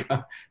and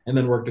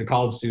then worked with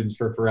college students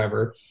for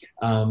forever.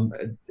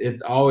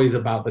 It's always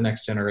about the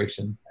next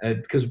generation,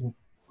 because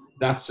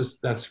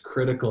that's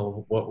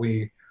critical, what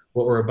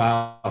we're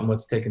about and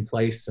what's taking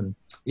place. And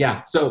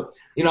yeah, so,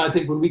 I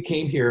think when we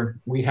came here,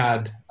 we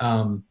had,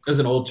 it was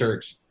an old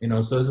church, so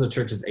this is a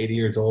church that's 80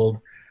 years old.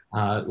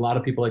 A lot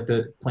of people like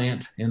to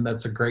plant, and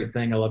that's a great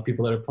thing. I love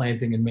people that are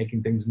planting and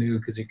making things new,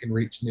 because you can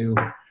reach new.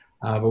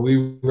 But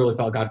we really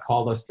felt God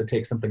called us to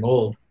take something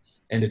old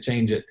and to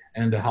change it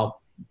and to help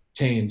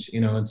change,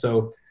 And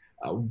so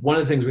one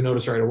of the things we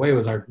noticed right away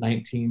was our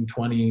 19,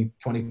 20,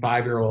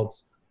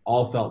 25-year-olds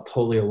all felt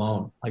totally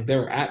alone. Like, they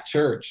were at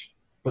church,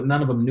 but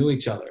none of them knew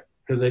each other,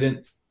 because they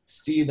didn't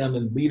see them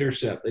in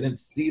leadership. They didn't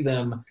see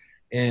them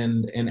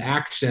in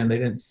action. They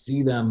didn't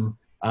see them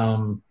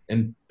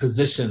in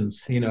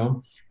positions,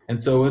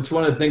 And so it's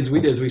one of the things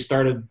we did is we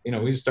started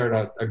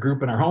a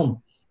group in our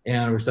home,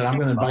 and we said, I'm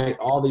going to invite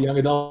all the young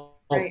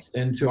adults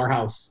into our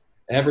house.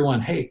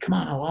 Everyone, hey, come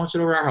on, I want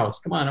you over our house.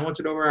 Come on, I want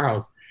you over our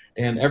house.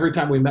 And every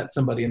time we met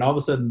somebody, and all of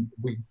a sudden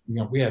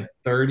we had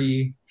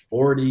 30,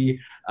 40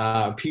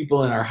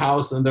 people in our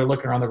house, and they're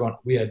looking around, they're going,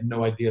 we had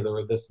no idea there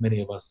were this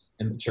many of us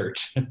in the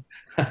church.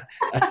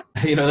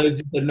 They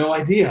just had no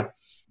idea.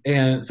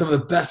 And some of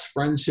the best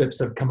friendships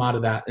have come out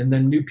of that. And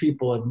then new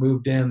people have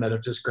moved in that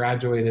have just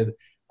graduated.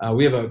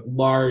 We have a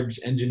large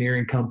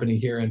engineering company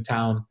here in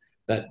town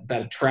that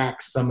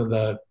attracts some of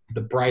the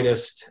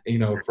brightest,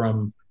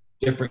 from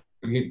different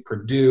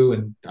Purdue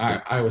and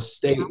Iowa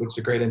State, which is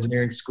a great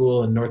engineering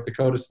school, and North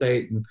Dakota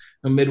State,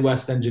 and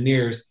Midwest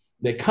engineers.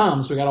 They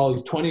come, so we got all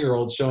these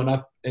 20-year-olds showing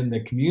up in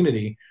the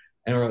community,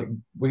 and we're like,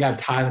 we got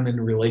to tie them in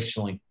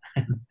relationally.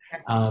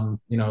 Yes.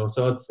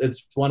 So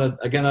it's one of,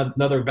 again,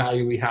 another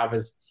value we have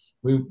is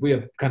we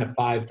have kind of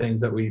 5 things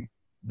that we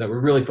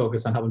really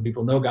focus on helping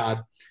people know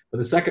God. But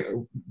the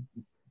second,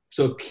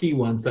 so key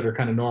ones that are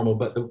kind of normal,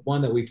 but the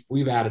one that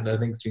we've added that I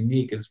think is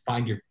unique is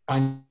find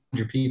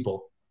your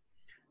people.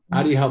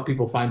 How do you help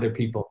people find their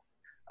people?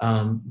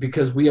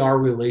 Because we are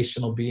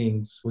relational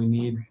beings. We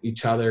need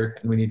each other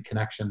and we need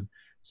connection.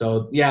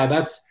 So yeah,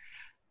 that's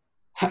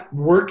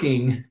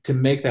working to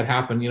make that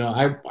happen.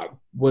 I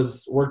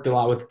worked a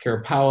lot with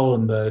Kara Powell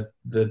and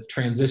the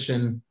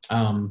transition,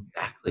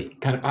 Exactly.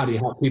 kind of how do you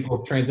help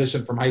people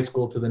transition from high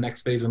school to the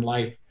next phase in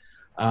life,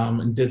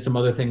 and did some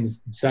other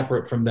things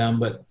separate from them,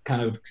 but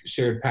kind of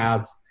shared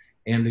paths.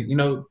 And,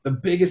 the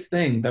biggest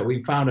thing that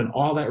we found in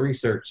all that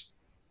research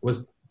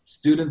was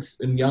students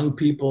and young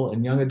people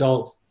and young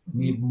adults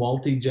need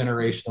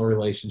multi-generational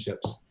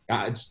relationships.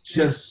 It's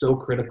just so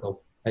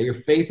critical that your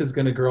faith is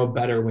going to grow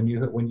better when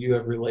you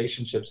have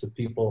relationships with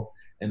people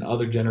in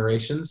other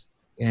generations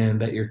and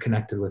that you're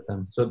connected with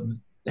them. So,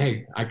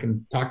 hey, I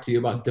can talk to you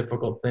about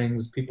difficult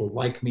things. People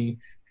like me.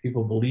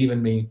 People believe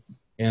in me.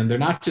 And they're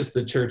not just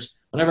the church.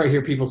 Whenever I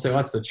hear people say, well,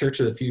 that's the church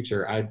of the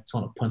future, I just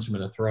want to punch them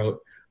in the throat.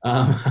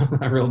 I'm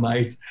not real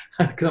nice.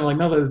 Because I'm like,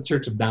 no, they're the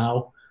church of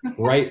now,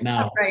 right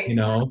now. Right.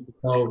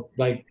 So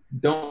like,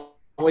 don't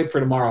wait for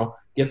tomorrow.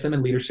 Get them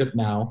in leadership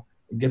now.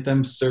 Get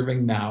them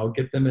serving now.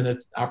 Get them in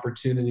an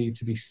opportunity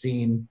to be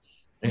seen,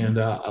 and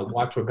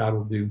watch what God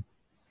will do.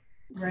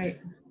 Right.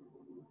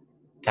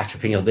 Dr.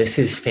 Pingel, this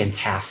is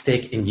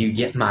fantastic, and you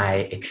get my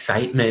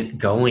excitement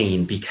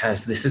going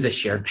because this is a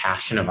shared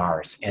passion of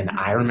ours. And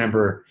I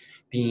remember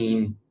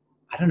being,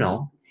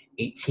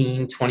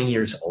 18, 20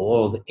 years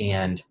old,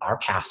 and our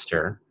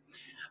pastor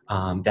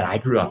that I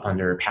grew up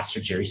under, Pastor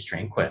Jerry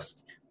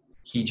Strangquist,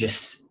 he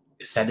just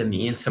said to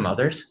me and some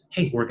others,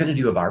 hey, we're going to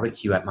do a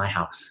barbecue at my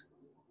house.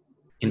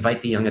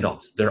 Invite the young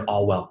adults. They're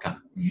all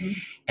welcome. Mm-hmm.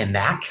 And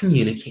that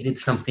communicated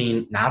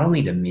something not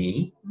only to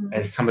me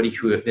as somebody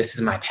who, this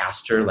is my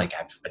pastor, like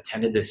I've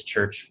attended this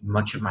church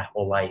much of my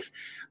whole life.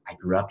 I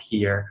grew up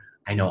here.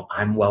 I know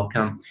I'm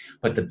welcome.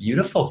 But the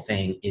beautiful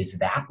thing is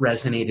that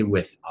resonated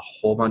with a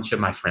whole bunch of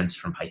my friends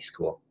from high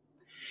school.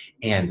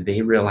 And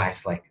they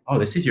realized like, oh,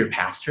 this is your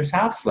pastor's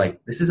house? Like,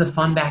 this is a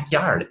fun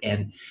backyard.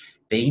 And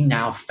they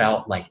now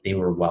felt like they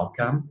were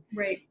welcome.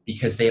 Right.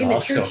 Because they in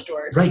also, the church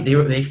doors. Right,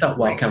 they felt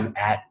welcome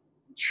at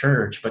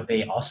church, but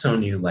they also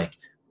knew like,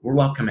 we're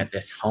welcome at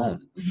this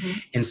home. Mm-hmm.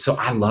 And so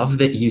I love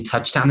that you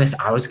touched on this.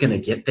 I was going to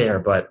get there,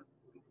 but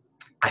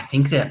I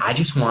think that I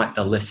just want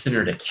the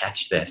listener to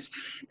catch this,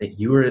 that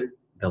you were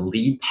the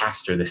lead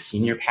pastor, the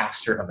senior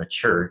pastor of a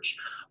church,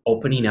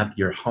 opening up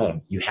your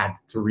home. You had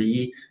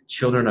 3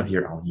 children of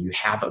your own. You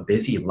have a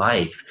busy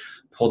life,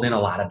 pulled in a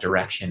lot of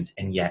directions,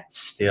 and yet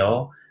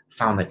still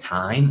found the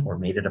time or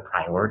made it a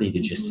priority to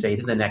just say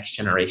to the next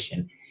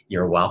generation,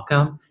 you're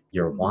welcome,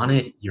 you're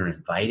wanted, you're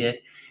invited.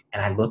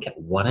 And I look at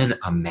what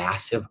a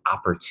massive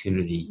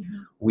opportunity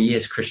we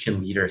as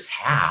Christian leaders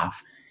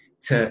have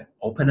to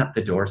open up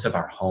the doors of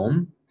our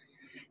home,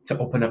 to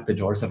open up the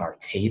doors of our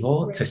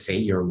table, to say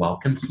you're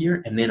welcome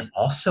here. And then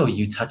also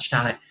you touched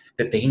on it,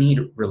 that they need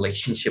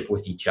relationship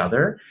with each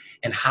other.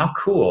 And how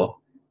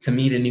cool to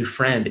meet a new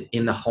friend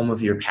in the home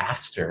of your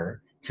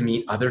pastor, to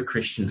meet other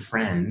Christian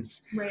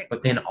friends,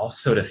 but then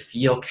also to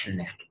feel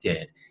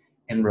connected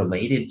and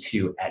related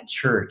to at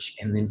church.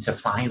 And then to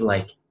find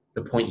like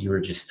the point you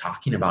were just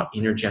talking about,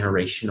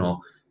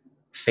 intergenerational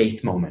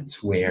faith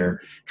moments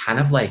where kind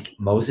of like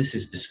Moses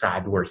is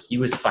described, where he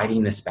was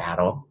fighting this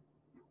battle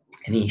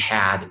and he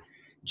had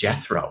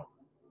Jethro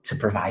to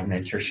provide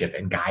mentorship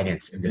and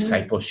guidance and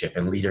discipleship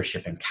and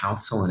leadership and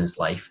counsel in his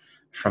life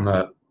from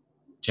a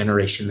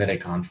generation that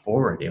had gone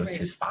forward. It was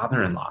his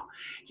father-in-law.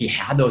 He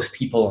had those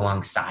people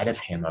alongside of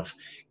him, of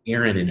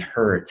Aaron and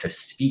Hur, to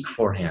speak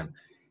for him.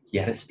 He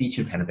had a speech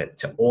impediment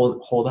to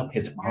hold up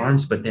his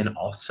arms, but then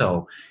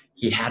also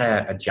he had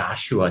a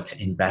Joshua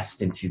to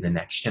invest into the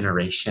next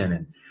generation.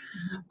 And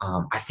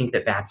I think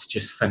that that's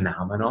just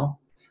phenomenal.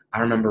 I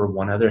remember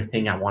one other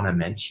thing I want to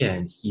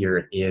mention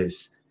here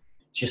is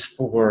just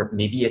for,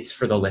 maybe it's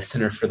for the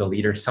listener, for the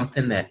leader,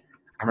 something that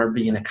I remember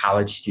being a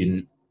college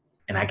student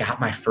and I got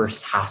my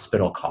first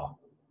hospital call.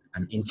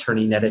 I'm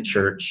interning at a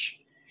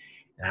church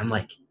and I'm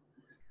like,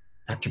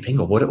 Dr.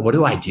 Pingel, what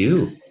do I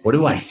do? What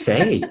do I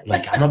say?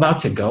 Like, I'm about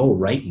to go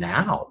right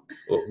now.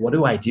 What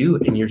do I do?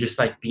 And you're just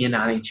like, be a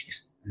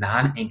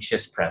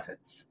non-anxious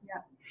presence.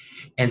 Yeah.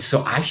 And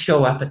so I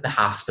show up at the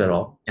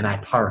hospital and I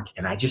park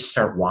and I just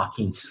start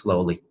walking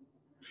slowly.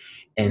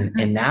 And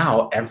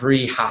now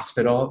every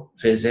hospital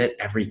visit,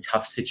 every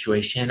tough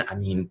situation, I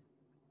mean,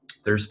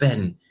 there's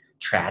been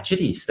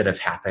tragedies that have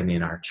happened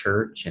in our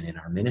church and in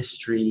our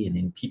ministry and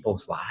in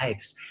people's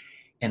lives.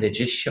 And to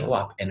just show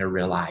up and to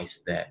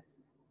realize that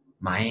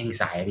my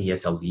anxiety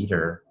as a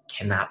leader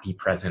cannot be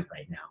present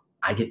right now.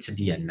 I get to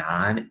be a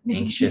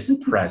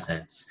non-anxious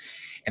presence.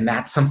 And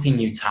that's something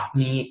you taught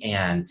me.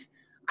 And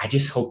I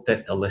just hope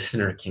that the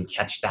listener can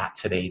catch that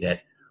today,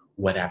 that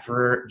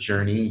whatever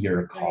journey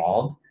you're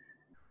called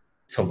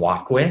to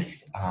walk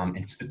with,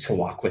 and to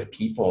walk with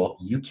people,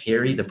 you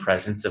carry the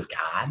presence of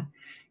God,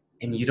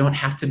 and you don't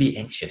have to be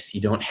anxious. You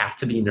don't have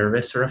to be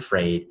nervous or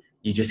afraid.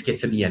 You just get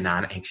to be a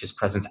non-anxious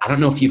presence. I don't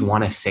know if you'd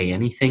want to say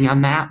anything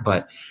on that,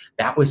 but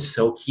that was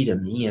so key to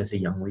me as a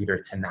young leader,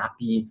 to not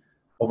be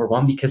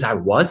overwhelmed, because I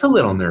was a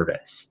little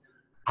nervous.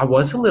 I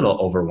was a little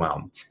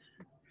overwhelmed.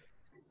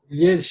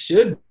 It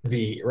should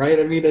be, right?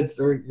 I mean,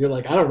 you're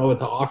like, I don't know what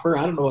to offer.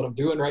 I don't know what I'm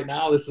doing right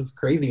now. This is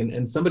crazy.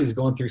 And somebody's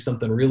going through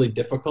something really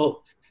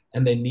difficult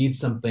and they need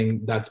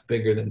something that's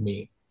bigger than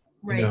me,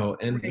 you know,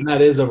 and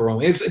that is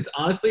overwhelming. It's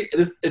honestly,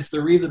 it's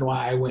the reason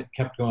why I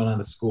kept going on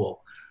to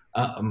school,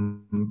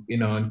 you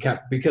know, and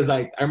because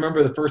I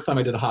remember the first time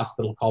I did a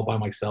hospital call by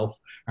myself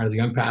as a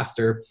young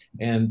pastor,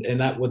 and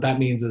that what that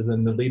means is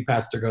then the lead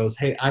pastor goes,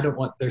 hey,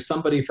 there's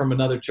somebody from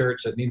another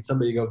church that needs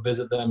somebody to go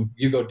visit them.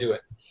 You go do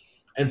it.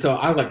 And so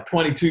I was like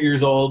 22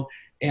 years old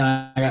and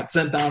I got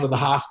sent down to the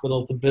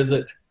hospital to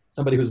visit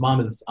somebody whose mom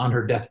is on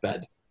her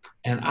deathbed.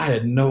 And I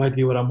had no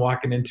idea what I'm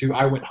walking into.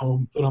 I went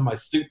home, put on my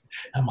suit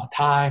and my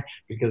tie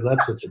because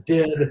that's what you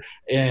did.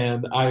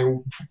 And I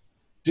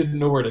didn't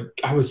know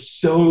I was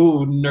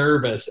so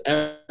nervous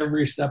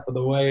every step of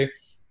the way.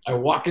 I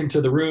walk into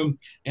the room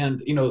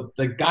and, you know,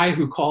 the guy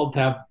who called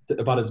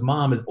about his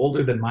mom is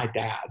older than my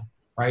dad,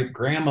 right?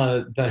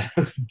 Grandma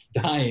that's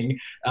dying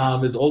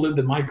is older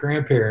than my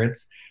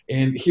grandparents.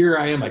 And here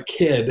I am, a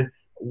kid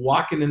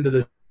walking into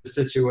this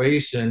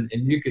situation,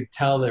 and you could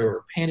tell they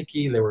were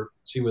panicky.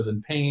 She was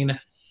in pain.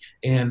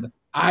 And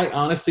I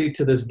honestly,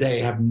 to this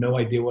day, have no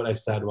idea what I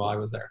said while I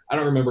was there. I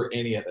don't remember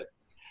any of it.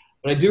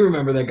 But I do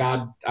remember that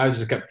I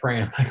just kept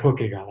praying. I'm like,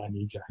 okay, God, I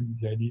need you.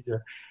 I need you.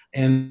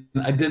 And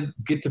I did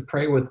get to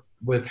pray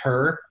with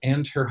her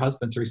and her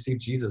husband to receive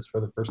Jesus for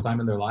the first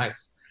time in their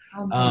lives.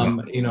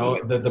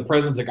 The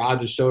presence of God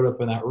just showed up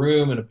in that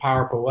room in a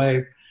powerful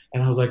way.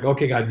 And I was like,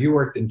 okay, God, you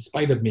worked in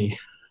spite of me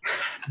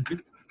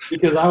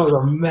because I was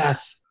a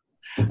mess.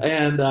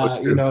 And,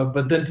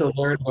 but then to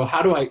learn, well,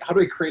 how do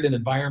I create an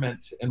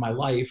environment in my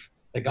life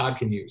that God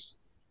can use,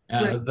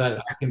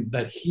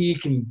 that he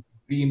can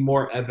be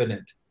more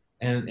evident.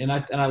 And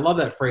I love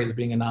that phrase,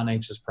 being a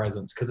non-anxious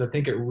presence, because I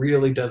think it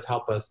really does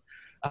help us.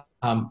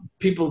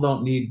 People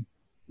don't need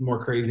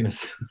more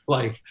craziness in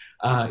life.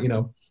 I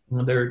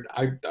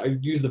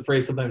use the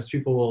phrase, sometimes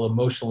people will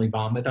emotionally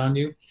vomit on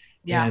you.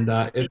 Yeah. And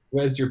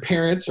as your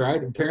parents,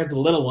 right, and parents of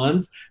little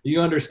ones,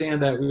 you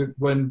understand that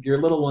when your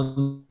little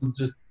ones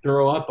just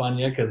throw up on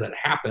you, because it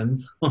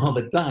happens all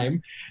the time,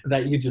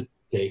 that you just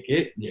take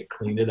it, you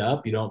clean it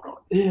up. You don't go,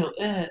 you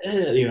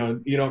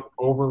don't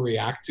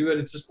overreact to it.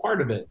 It's just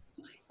part of it.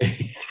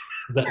 Is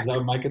that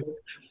what Micah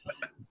does?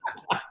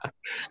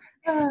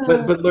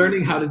 But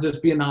learning how to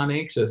just be a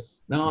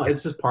non-anxious. No,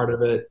 it's just part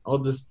of it.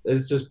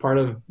 It's just part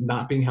of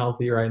not being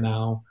healthy right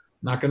now.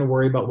 I'm not going to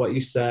worry about what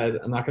you said.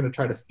 I'm not going to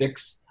try to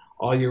fix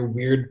all your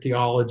weird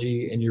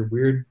theology and your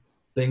weird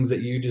things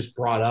that you just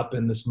brought up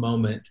in this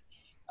moment.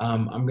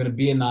 I'm going to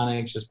be a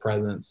non-anxious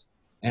presence,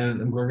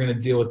 and we're going to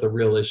deal with the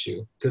real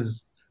issue,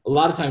 because a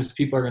lot of times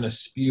people are going to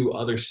spew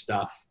other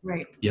stuff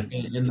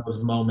in those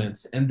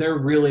moments, and they're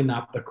really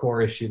not the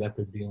core issue that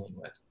they're dealing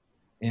with.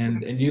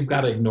 And you've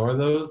got to ignore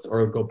those,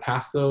 or go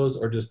past those,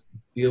 or just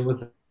deal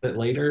with it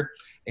later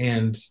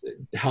and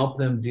help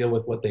them deal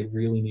with what they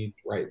really need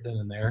right then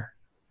and there.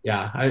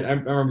 Yeah, I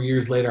remember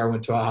years later, I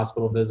went to a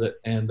hospital visit,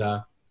 and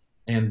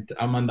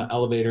I'm on the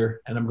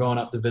elevator, and I'm going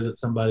up to visit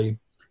somebody,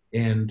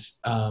 and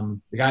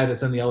the guy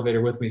that's in the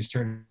elevator with me just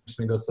turns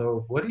to me and goes,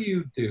 "So what do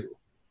you do?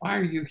 Why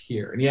are you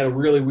here?" And he had a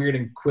really weird,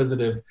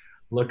 inquisitive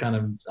look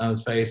on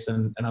his face.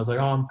 And I was like,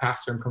 "Oh, I'm a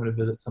pastor. I'm coming to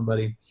visit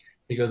somebody."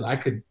 He goes, "I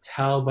could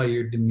tell by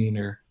your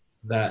demeanor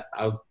that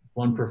I was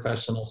one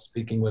professional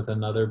speaking with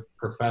another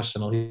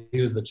professional."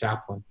 He was the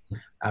chaplain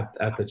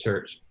at the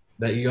church.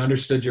 That you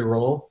understood your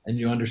role, and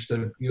you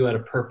understood you had a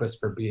purpose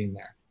for being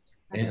there.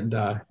 And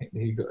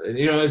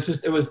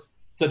it was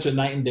such a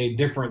night and day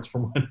difference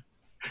from when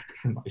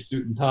my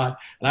suit and tie.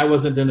 And I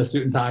wasn't in a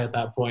suit and tie at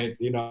that point.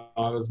 I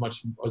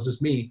was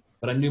just me,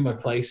 but I knew my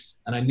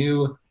place. And I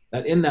knew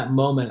that in that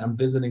moment, I'm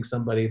visiting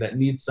somebody that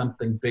needs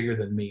something bigger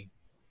than me.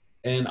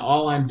 And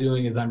all I'm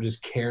doing is I'm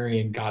just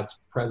carrying God's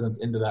presence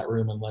into that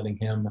room and letting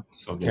him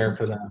care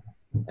for them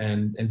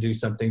and do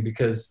something.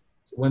 Because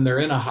when they're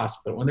in a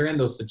hospital, when they're in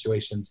those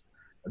situations,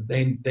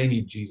 they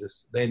need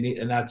Jesus.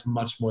 And that's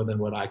much more than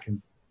what I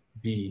can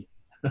be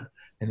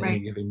in any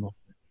given moment.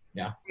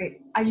 Yeah.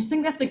 Great. I just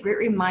think that's a great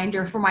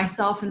reminder for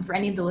myself and for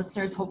any of the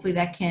listeners, hopefully,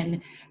 that can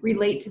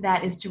relate to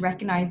that, is to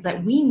recognize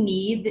that we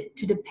need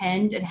to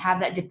depend and have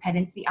that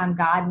dependency on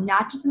God,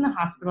 not just in the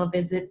hospital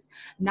visits,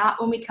 not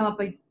when we come up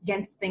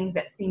against things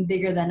that seem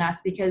bigger than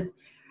us, because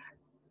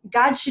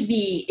God should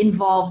be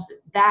involved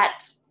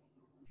that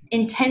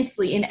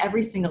intensely in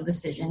every single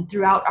decision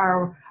throughout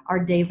our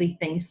daily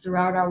things,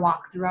 throughout our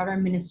walk, throughout our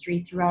ministry,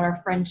 throughout our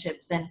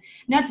friendships. And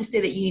not to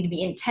say that you need to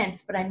be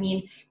intense, but I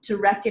mean to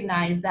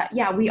recognize that,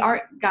 we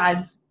aren't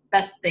God's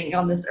best thing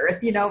on this earth.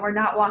 We're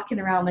not walking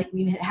around like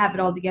we have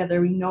it all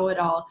together, we know it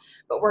all,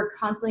 but we're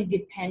constantly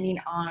depending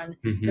on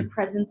the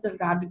presence of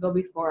God to go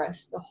before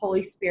us, the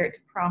Holy Spirit to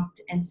prompt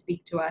and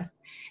speak to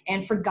us,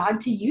 and for God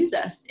to use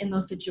us in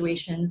those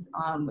situations,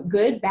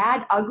 good,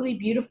 bad, ugly,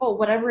 beautiful,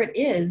 whatever it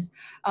is.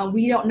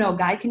 We don't know.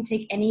 God can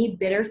take any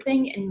bitter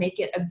thing and make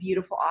it a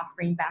beautiful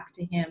offering back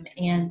to him.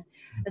 And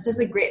it's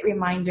just a great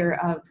reminder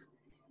of,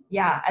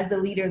 as a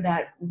leader,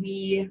 that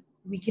we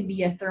can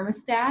be a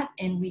thermostat,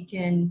 and we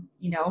can,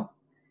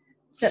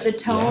 set the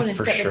tone and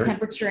set the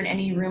temperature in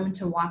any room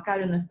to walk out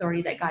in the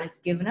authority that God has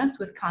given us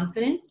with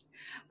confidence,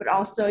 but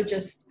also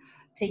just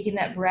taking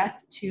that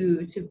breath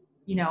to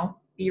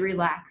be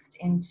relaxed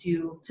and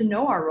to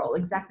know our role,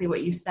 exactly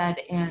what you said.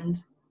 And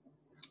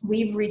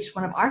we've reached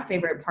one of our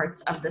favorite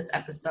parts of this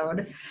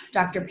episode,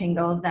 Dr.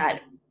 Pingel,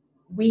 that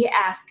we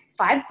ask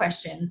 5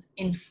 questions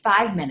in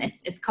 5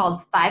 minutes. It's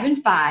called 5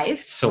 and 5.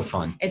 So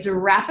fun. It's a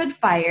rapid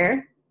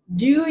fire.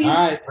 You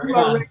are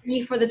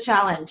ready for the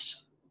challenge?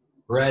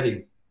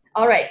 Ready.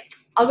 All right.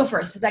 I'll go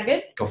first. Is that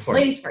good? Go for it.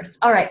 Ladies first.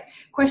 All right.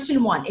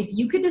 Question 1. If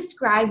you could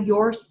describe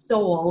your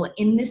soul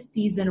in this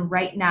season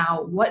right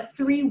now, what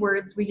 3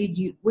 words would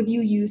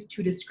you use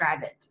to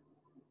describe it?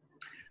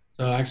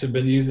 So I've actually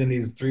been using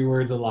these 3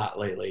 words a lot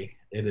lately.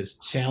 It is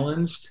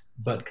challenged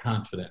but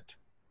confident.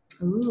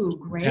 Ooh,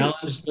 great.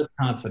 Challenged but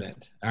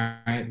confident. All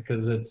right,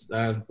 because there's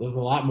a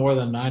lot more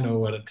than I know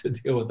what to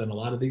deal with in a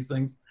lot of these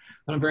things.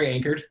 But I'm very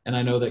anchored, and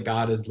I know that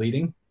God is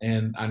leading,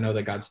 and I know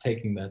that God's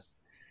taking this.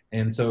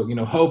 And so,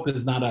 hope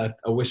is not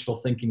a wishful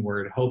thinking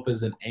word. Hope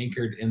is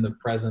anchored in the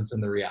presence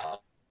and the reality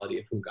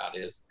of who God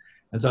is.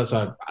 And so that's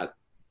why I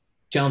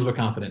challenged but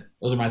confident.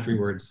 Those are my 3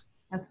 words.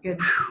 That's good.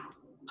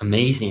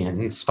 Amazing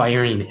and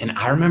inspiring. And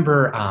I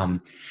remember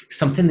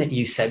something that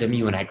you said to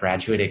me when I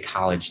graduated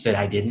college, that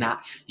I did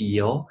not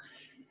feel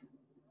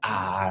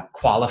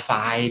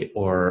qualified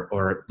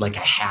or like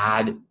I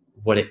had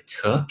what it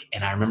took.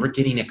 And I remember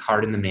getting a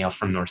card in the mail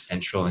from North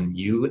Central, and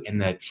you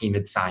and the team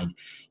had signed,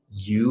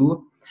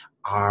 "You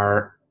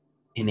are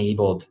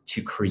enabled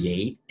to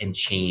create and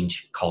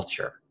change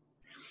culture."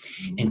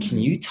 And can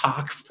you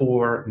talk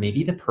for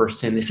maybe the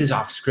person, this is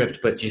off script,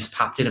 but just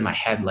popped into my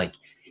head, like,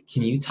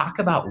 can you talk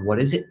about what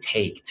does it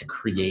take to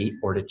create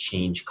or to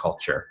change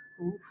culture?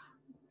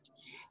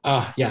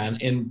 Yeah,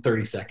 in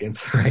 30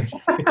 seconds, right?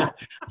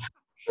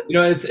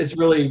 It's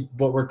really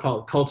what we're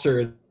called,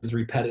 culture is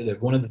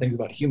repetitive. One of the things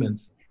about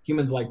humans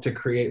like to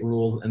create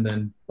rules and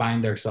then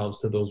bind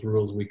ourselves to those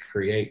rules we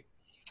create.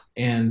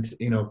 And,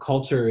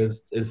 culture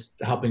is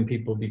helping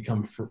people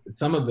become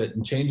some of it,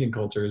 and changing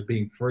culture is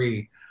being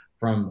free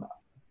from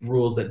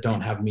rules that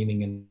don't have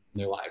meaning in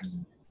their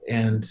lives.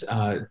 And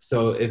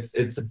so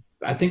it's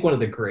I think one of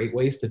the great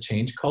ways to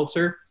change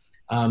culture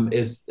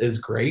is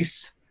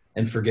grace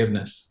and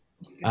forgiveness.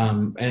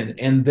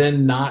 And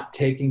then not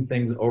taking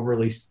things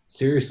overly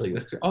seriously.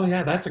 Oh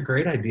yeah, that's a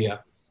great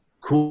idea.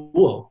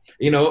 Cool.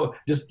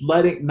 Just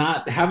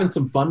not having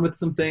some fun with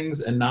some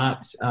things, and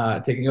not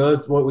taking,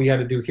 that's what we had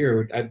to do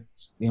here.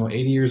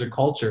 80 years of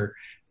culture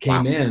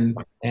came in,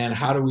 and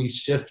how do we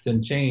shift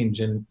and change?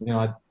 And,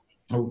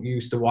 I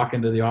used to walk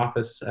into the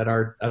office at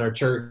our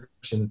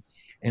church, and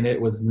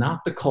it was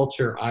not the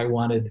culture I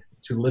wanted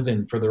to live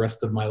in for the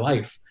rest of my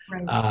life.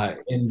 Right.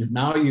 And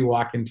now you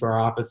walk into our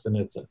office, and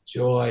it's a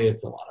joy.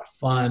 It's a lot of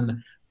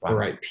fun. It's the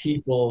right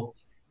people.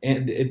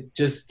 And it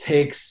just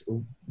takes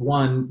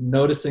one,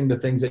 noticing the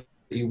things that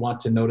you want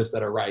to notice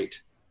that are right,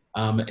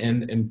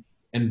 and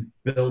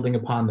building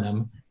upon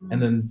them,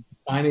 and then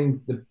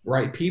finding the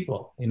right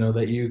people,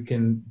 that you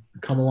can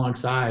come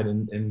alongside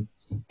and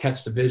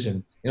catch the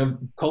vision.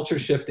 Culture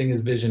shifting is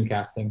vision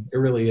casting. It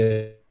really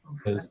is.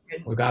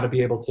 We've got to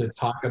be able to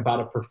talk about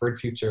a preferred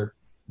future.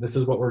 This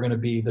is what we're going to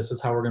be. This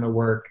is how we're going to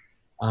work.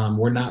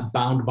 We're not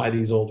bound by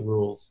these old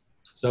rules.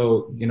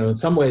 So, in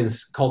some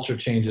ways, culture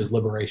change is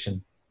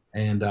liberation,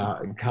 and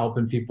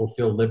helping people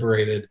feel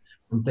liberated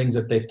from things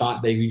that they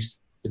thought they used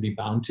to be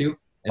bound to,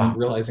 and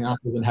realizing it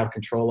doesn't have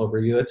control over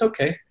you. It's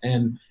okay.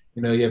 And,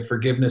 you have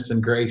forgiveness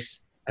and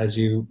grace as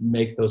you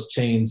make those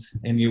chains,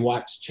 and you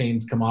watch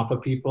chains come off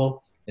of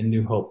people and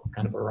new hope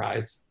kind of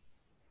arise.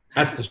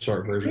 That's the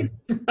short version.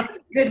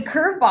 Good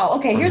curveball.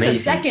 Okay, here's Amazing.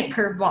 a second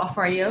curveball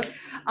for you.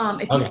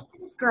 If you could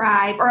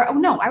describe,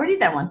 no, I already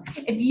did that one.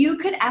 If you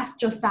could ask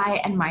Josiah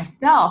and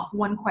myself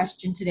one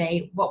question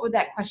today, what would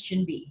that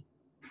question be?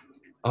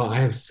 Oh, I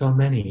have so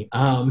many.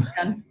 At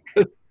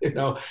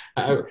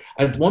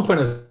one point I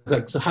was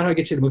like, so how do I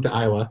get you to move to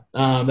Iowa?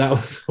 That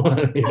was one,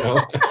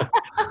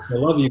 I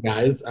love you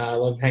guys. I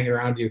love hanging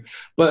around you.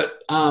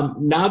 But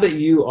now that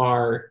you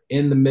are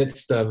in the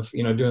midst of,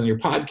 doing your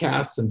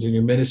podcasts and doing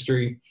your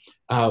ministry,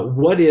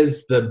 what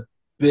is the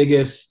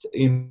biggest,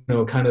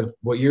 kind of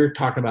what you're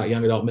talking about,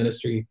 young adult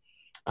ministry,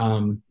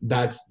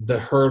 that's the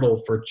hurdle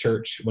for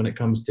church when it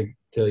comes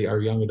to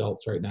our young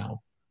adults right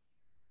now?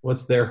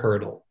 What's their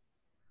hurdle?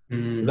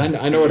 Because I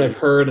know what I've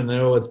heard, and I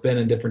know what's been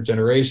in different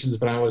generations,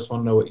 but I always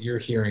want to know what you're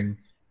hearing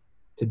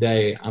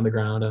today on the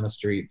ground, on the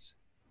streets,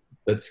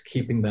 that's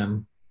keeping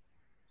them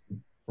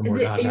from where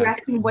God has. You're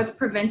asking what's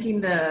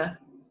preventing the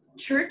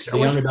church, or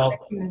what's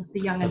preventing the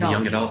young adults? The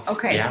young adults.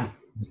 Okay. Yeah.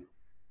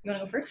 You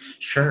want to go first?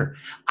 Sure.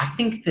 I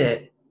think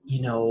that,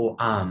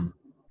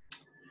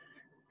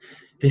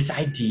 this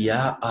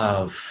idea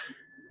of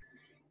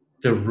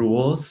the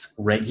rules,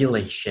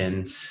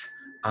 regulations,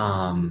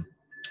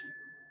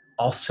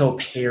 also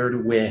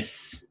paired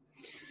with,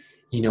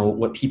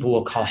 what people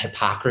will call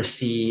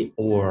hypocrisy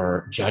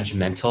or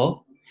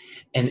judgmental.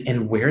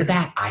 And where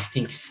that, I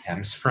think,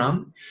 stems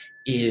from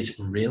is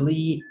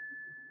really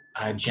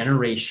a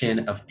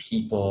generation of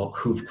people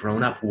who've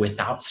grown up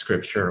without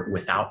scripture,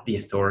 without the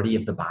authority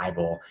of the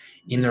Bible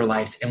in their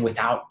lives, and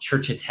without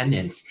church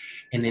attendance.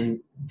 And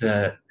then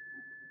the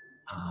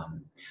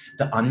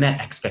unmet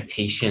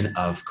expectation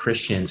of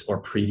Christians or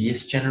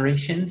previous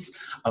generations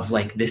of,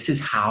 like, this is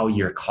how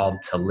you're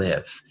called to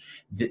live,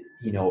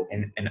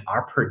 and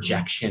our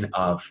projection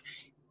of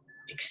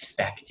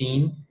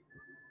expecting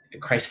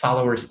Christ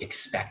followers,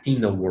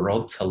 expecting the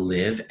world to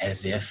live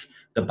as if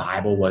the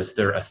Bible was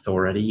their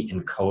authority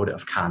and code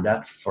of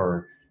conduct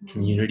for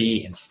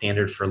community and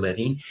standard for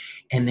living.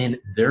 And then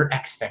their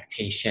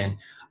expectation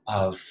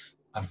of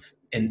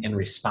in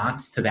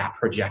response to that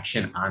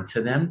projection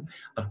onto them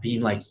of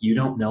being like, you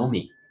don't know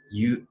me,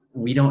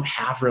 we don't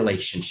have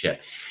relationship.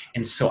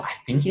 And so I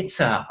think it's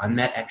a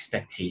unmet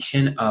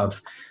expectation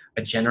of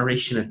a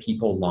generation of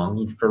people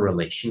longing for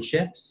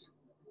relationships,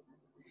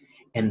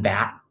 and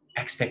that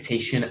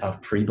expectation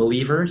of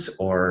pre-believers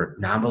or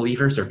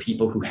non-believers or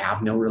people who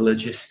have no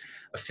religious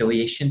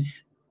affiliation,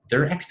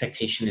 their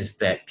expectation is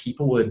that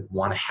people would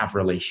want to have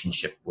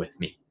relationship with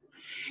me.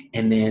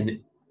 And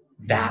then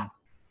that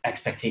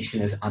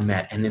expectation is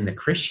unmet. And then the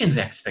Christian's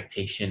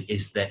expectation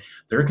is that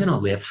they're going to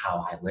live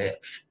how I live.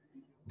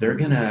 they're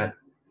going to,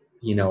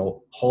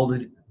 hold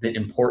the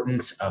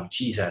importance of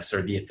Jesus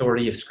or the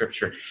authority of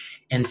Scripture.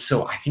 And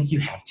so I think you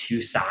have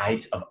two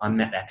sides of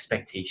unmet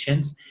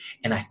expectations.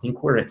 And I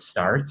think where it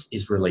starts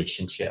is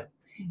relationship.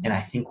 And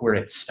I think where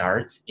it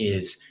starts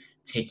is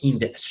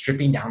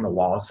stripping down the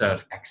walls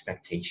of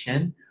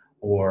expectation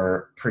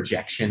or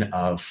projection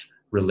of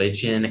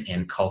religion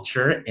and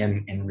culture,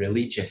 and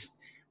really just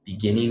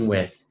beginning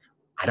with,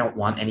 I don't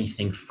want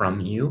anything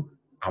from you.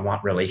 I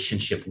want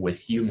relationship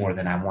with you more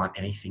than I want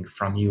anything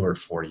from you or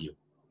for you.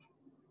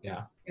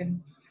 Yeah.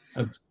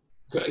 It's,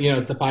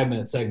 it's a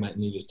 5-minute segment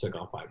and you just took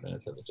all 5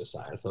 minutes of it,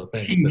 Josiah. So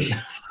thanks.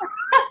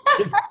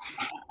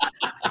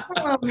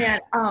 Oh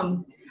man.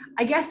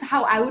 I guess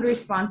how I would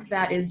respond to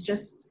that is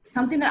just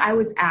something that I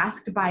was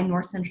asked by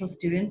North Central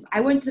students.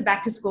 I went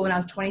back to school when I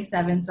was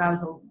 27, so I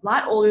was a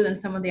lot older than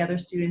some of the other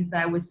students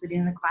that I was sitting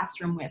in the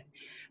classroom with.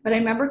 But I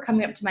remember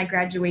coming up to my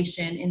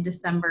graduation in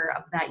December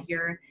of that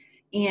year,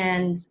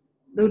 and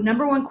the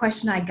number one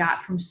question I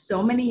got from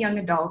so many young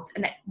adults,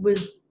 and it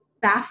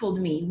baffled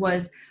me,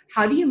 was,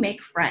 how do you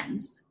make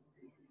friends?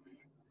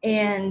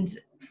 And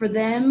for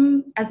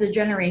them as a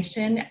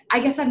generation,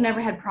 I guess I've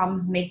never had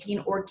problems making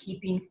or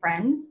keeping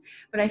friends,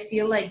 but I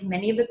feel like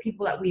many of the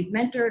people that we've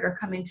mentored or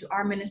come into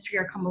our ministry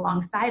or come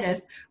alongside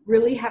us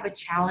really have a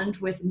challenge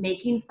with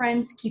making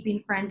friends, keeping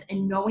friends,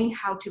 and knowing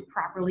how to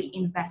properly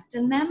invest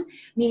in them,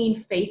 meaning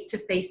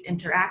face-to-face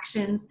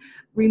interactions,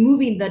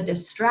 removing the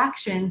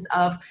distractions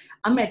of,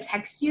 I'm going to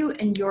text you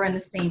and you're in the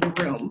same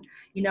room.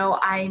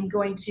 I'm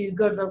going to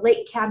go to the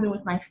lake cabin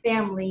with my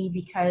family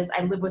because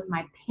I live with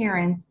my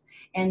parents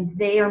and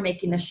they are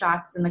making the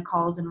shots and the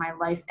calls in my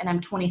life and I'm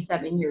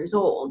 27 years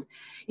old.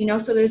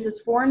 So there's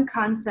this foreign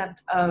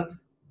concept of,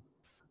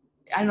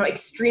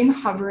 extreme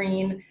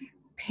hovering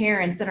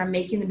parents that are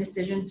making the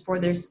decisions for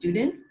their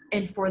students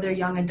and for their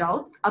young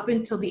adults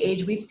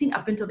we've seen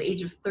up until the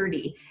age of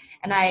 30.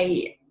 And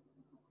I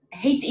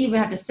hate to even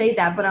have to say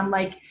that, but I'm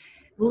like,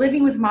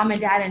 living with mom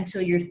and dad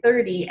until you're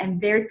 30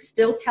 and they're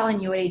still telling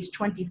you at age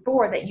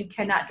 24 that you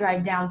cannot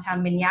drive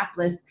downtown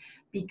Minneapolis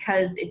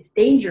because it's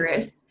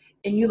dangerous,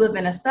 and you live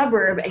in a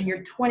suburb and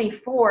you're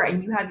 24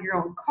 and you have your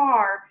own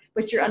car,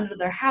 but you're under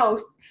their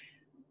house.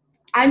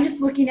 I'm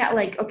just looking at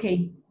like,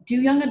 okay,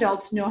 do young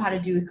adults know how to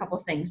do a couple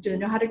things? Do they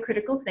know how to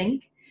critical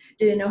think?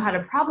 Do they know how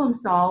to problem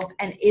solve?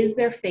 And is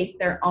their faith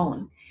their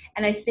own?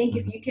 And I think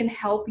if you can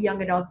help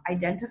young adults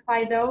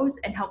identify those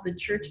and help the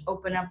church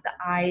open up the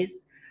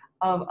eyes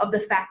of the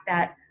fact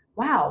that,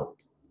 wow,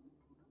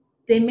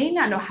 they may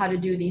not know how to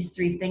do these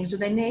 3 things, or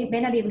they may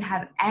not even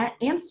have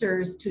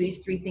answers to these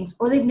 3 things,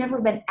 or they've never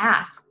been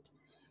asked.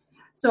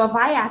 So if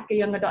I ask a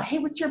young adult, hey,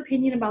 what's your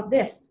opinion about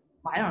this?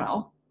 Well, I don't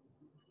know.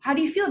 How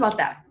do you feel about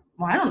that?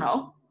 Well, I don't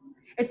know.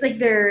 It's like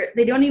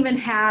they don't even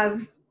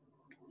have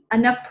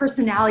enough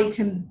personality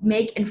to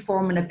make and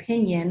form an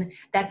opinion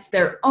that's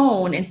their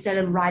own, instead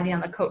of riding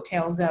on the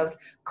coattails of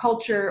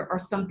culture or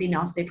something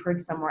else they've heard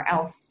somewhere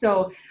else.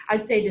 So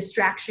I'd say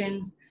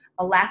distractions,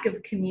 a lack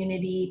of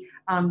community.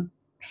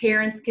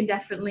 Parents can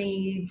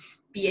definitely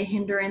be a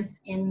hindrance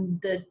in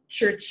the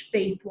church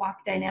faith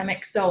walk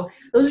dynamic. So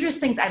those are just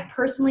things I've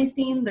personally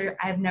seen.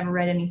 I've never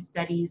read any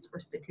studies or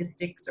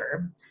statistics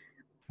or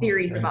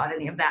theories about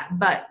any of that,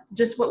 but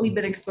just what we've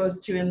been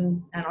exposed to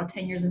in,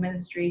 10 years of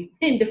ministry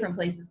in different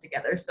places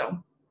together. So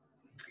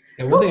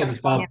yeah, one thing I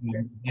just followed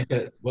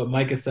what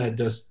Micah said,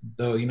 just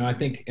though, I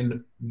think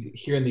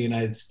here in the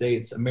United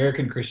States,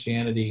 American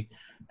Christianity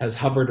has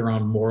hovered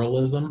around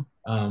moralism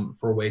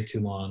for way too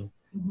long.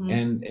 Mm-hmm.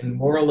 And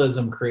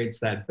moralism creates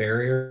that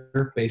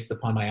barrier based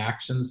upon my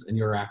actions and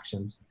your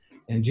actions.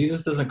 And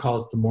Jesus doesn't call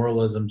us to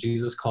moralism.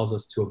 Jesus calls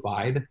us to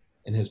abide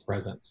in his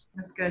presence.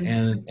 That's good.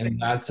 And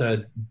that's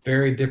a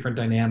very different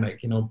dynamic.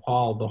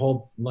 Paul, the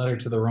whole letter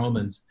to the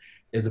Romans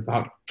is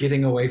about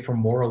getting away from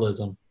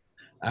moralism,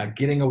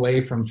 getting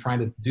away from trying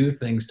to do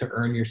things to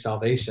earn your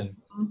salvation.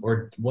 Mm-hmm.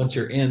 Or once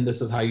you're in,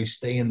 this is how you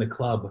stay in the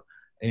club.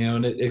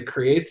 And it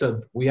creates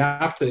we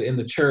have to, in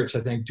the church,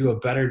 I think, do a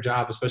better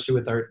job,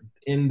 especially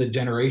in the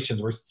generations.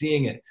 We're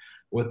seeing it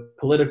with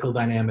political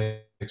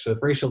dynamics, with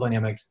racial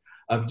dynamics,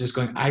 of just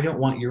going, I don't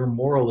want your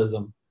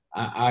moralism,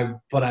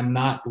 but I'm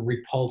not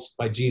repulsed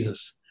by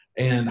Jesus.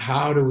 And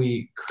how do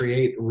we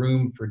create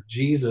room for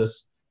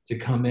Jesus to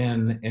come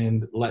in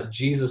and let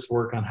Jesus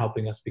work on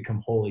helping us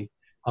become holy,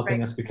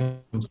 helping us become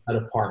set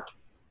apart?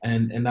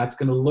 And that's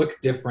going to look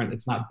different.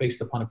 It's not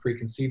based upon a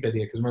preconceived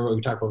idea, because remember what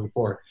we talked about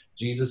before.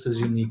 Jesus is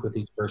unique with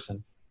each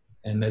person.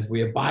 And as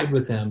we abide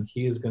with him,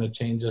 he is going to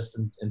change us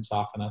and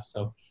soften us.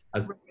 So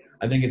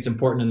I think it's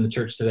important in the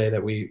church today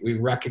that we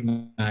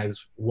recognize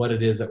what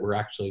it is that we're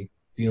actually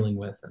dealing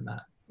with in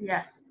that.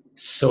 Yes.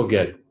 So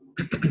good.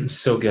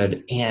 So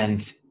good.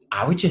 And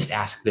I would just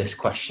ask this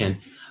question,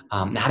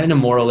 not in a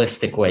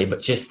moralistic way,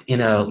 but just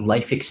in a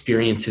life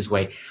experiences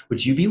way.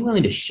 Would you be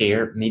willing to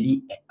share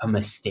maybe a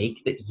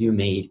mistake that you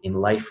made in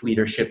life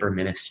leadership or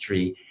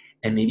ministry,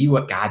 and maybe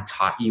what God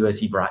taught you as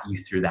he brought you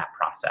through that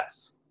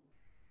process?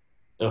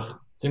 Ugh,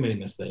 too many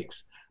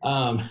mistakes.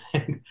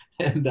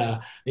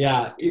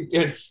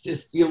 It's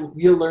just,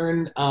 you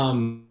learn,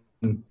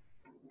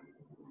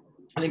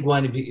 I think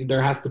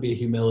there has to be a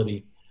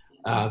humility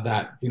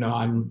that,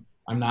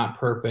 I'm not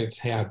perfect.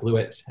 Hey, I blew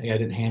it. Hey, I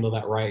didn't handle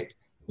that right.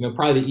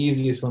 Probably the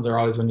easiest ones are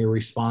always when you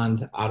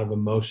respond out of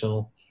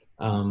emotional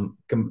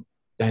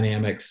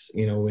dynamics,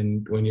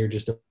 when you're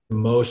just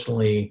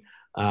emotionally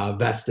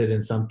vested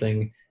in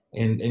something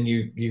and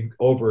you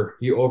over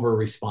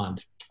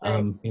respond.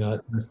 Right.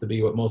 That tends to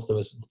be what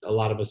a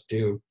lot of us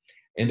do.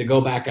 And to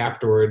go back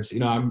afterwards,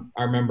 I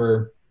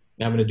remember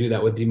having to do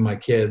that with even my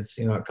kids,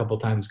 a couple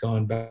of times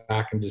going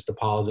back and just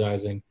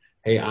apologizing.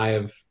 Hey,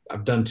 I've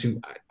done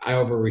I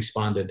over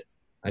responded.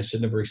 I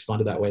shouldn't have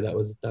responded that way. That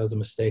was a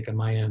mistake on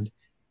my end.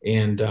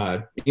 And,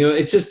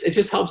 it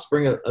just helps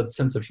bring a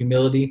sense of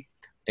humility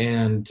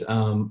and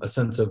a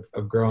sense of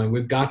growing.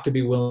 We've got to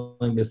be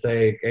willing to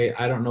say, hey,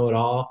 I don't know it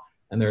all.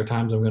 And there are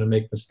times I'm going to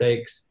make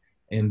mistakes,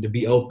 and to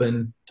be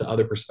open to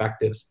other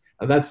perspectives.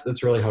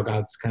 That's really how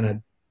God's kind of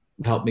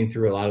helped me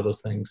through a lot of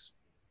those things.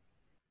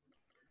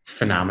 It's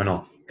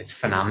phenomenal.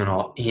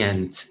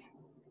 And,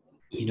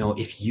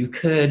 if you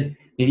could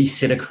maybe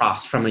sit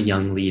across from a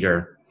young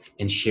leader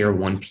and share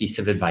one piece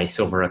of advice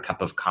over a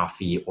cup of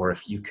coffee, or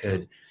if you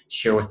could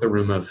share with a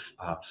room of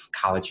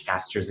college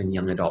pastors and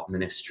young adult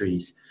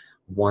ministries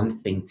one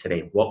thing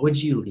today, what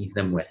would you leave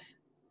them with?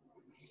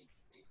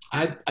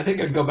 I think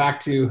I'd go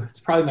back to, it's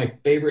probably my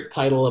favorite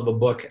title of a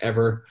book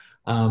ever.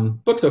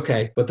 Book's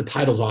okay, but the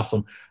title's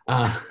awesome.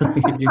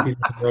 You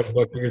wrote a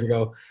book years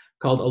ago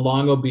called A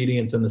Long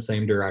Obedience in the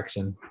Same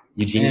Direction.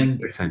 Eugene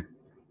Peterson.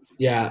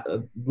 Yeah,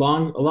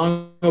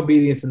 long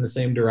obedience in the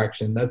same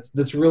direction.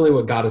 That's really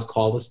what God has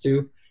called us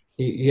to.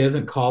 He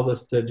hasn't called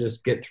us to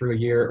just get through a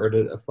year or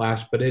to a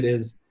flash, but it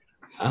is,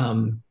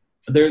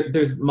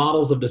 there's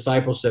models of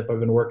discipleship I've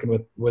been working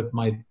with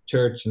my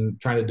church and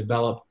trying to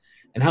develop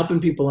and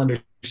helping people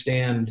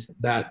understand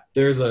that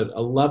there's a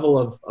level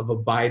of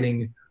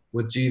abiding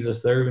with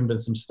Jesus. There have even been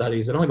some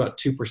studies that only about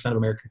 2% of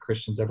American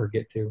Christians ever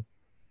get to.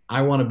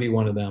 I want to be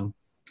one of them.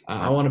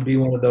 I want to be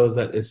one of those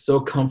that is so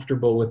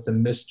comfortable with the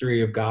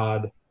mystery of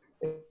God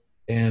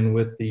and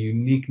with the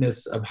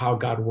uniqueness of how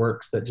God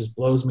works that just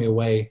blows me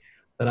away,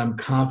 that I'm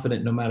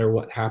confident no matter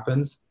what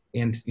happens.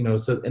 And,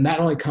 and that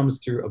only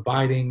comes through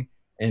abiding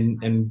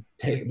and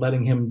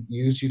letting him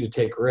use you to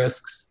take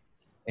risks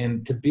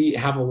and to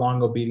have a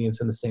long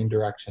obedience in the same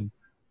direction.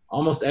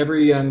 Almost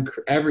every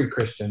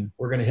Christian,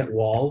 we're going to hit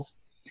walls.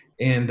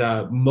 And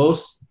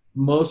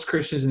most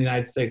Christians in the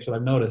United States, what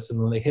I've noticed,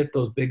 and when they hit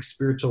those big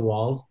spiritual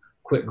walls,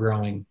 quit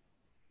growing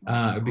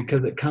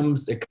because it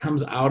comes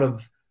out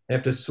of, they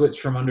have to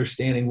switch from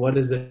understanding what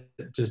is it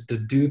just to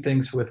do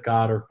things with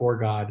God or for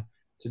God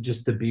to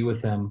just to be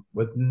with him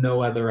with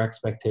no other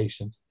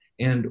expectations.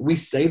 And we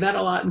say that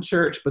a lot in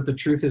church, but the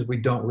truth is we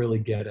don't really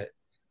get it.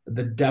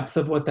 The depth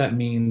of what that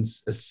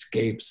means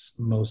escapes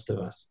most of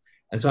us.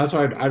 And so that's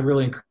why I'd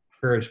really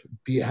encourage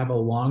have a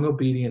long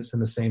obedience in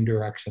the same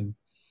direction.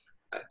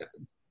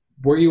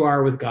 Where you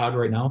are with God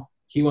right now,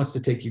 he wants to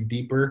take you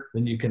deeper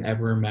than you can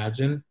ever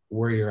imagine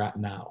where you're at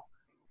now.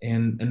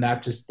 And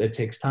that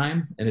takes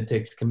time, and it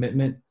takes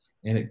commitment,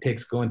 and it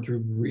takes going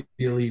through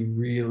really,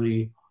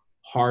 really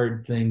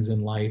hard things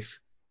in life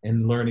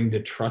and learning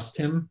to trust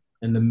him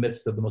in the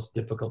midst of the most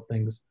difficult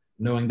things,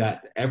 knowing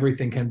that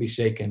everything can be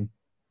shaken,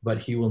 but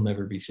he will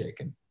never be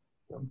shaken.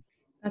 So.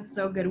 That's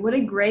so good. What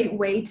a great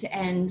way to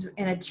end,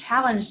 and a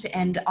challenge to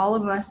end all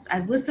of us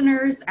as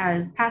listeners,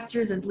 as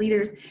pastors, as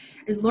leaders,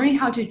 is learning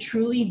how to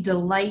truly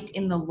delight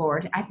in the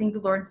Lord. I think the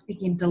Lord's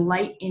speaking,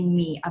 delight in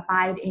me,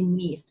 abide in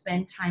me,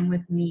 spend time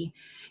with me.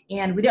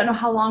 And we don't know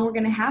how long we're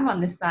going to have on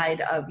this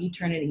side of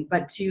eternity,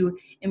 but to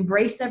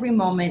embrace every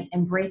moment,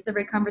 embrace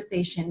every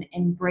conversation,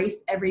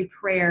 embrace every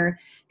prayer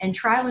and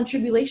trial and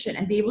tribulation,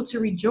 and be able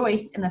to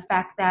rejoice in the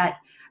fact that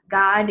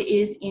God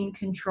is in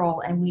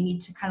control, and we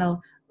need to kind of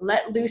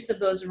let loose of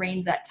those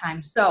reins at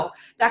times. So,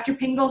 Dr.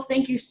 Pingel,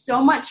 thank you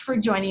so much for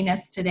joining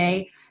us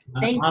today.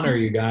 Honor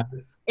you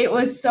guys. It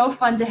was so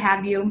fun to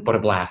have you. What a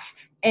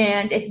blast.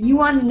 And if you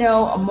want to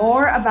know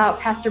more about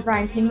Pastor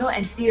Brian Pingel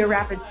and Cedar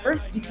Rapids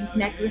First, you can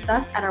connect with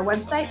us at our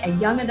website at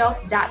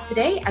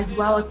youngadults.today, as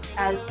well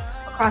as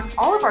across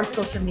all of our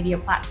social media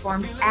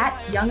platforms at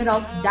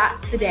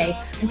youngadults.today.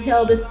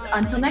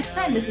 Until next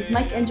time, this is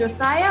Mike and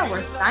Josiah.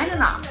 We're signing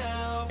off.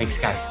 Thanks,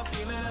 guys.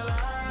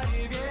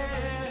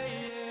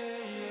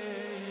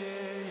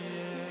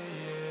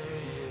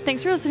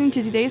 Thanks for listening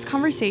to today's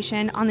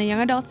conversation on the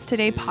Young Adults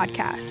Today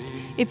podcast.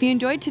 If you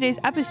enjoyed today's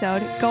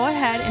episode, go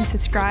ahead and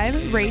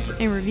subscribe, rate,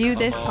 and review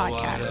this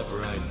podcast.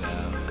 Right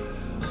now.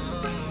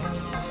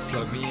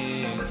 Plug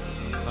me in,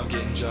 I'm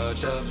getting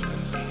charged up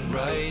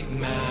right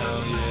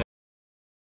now.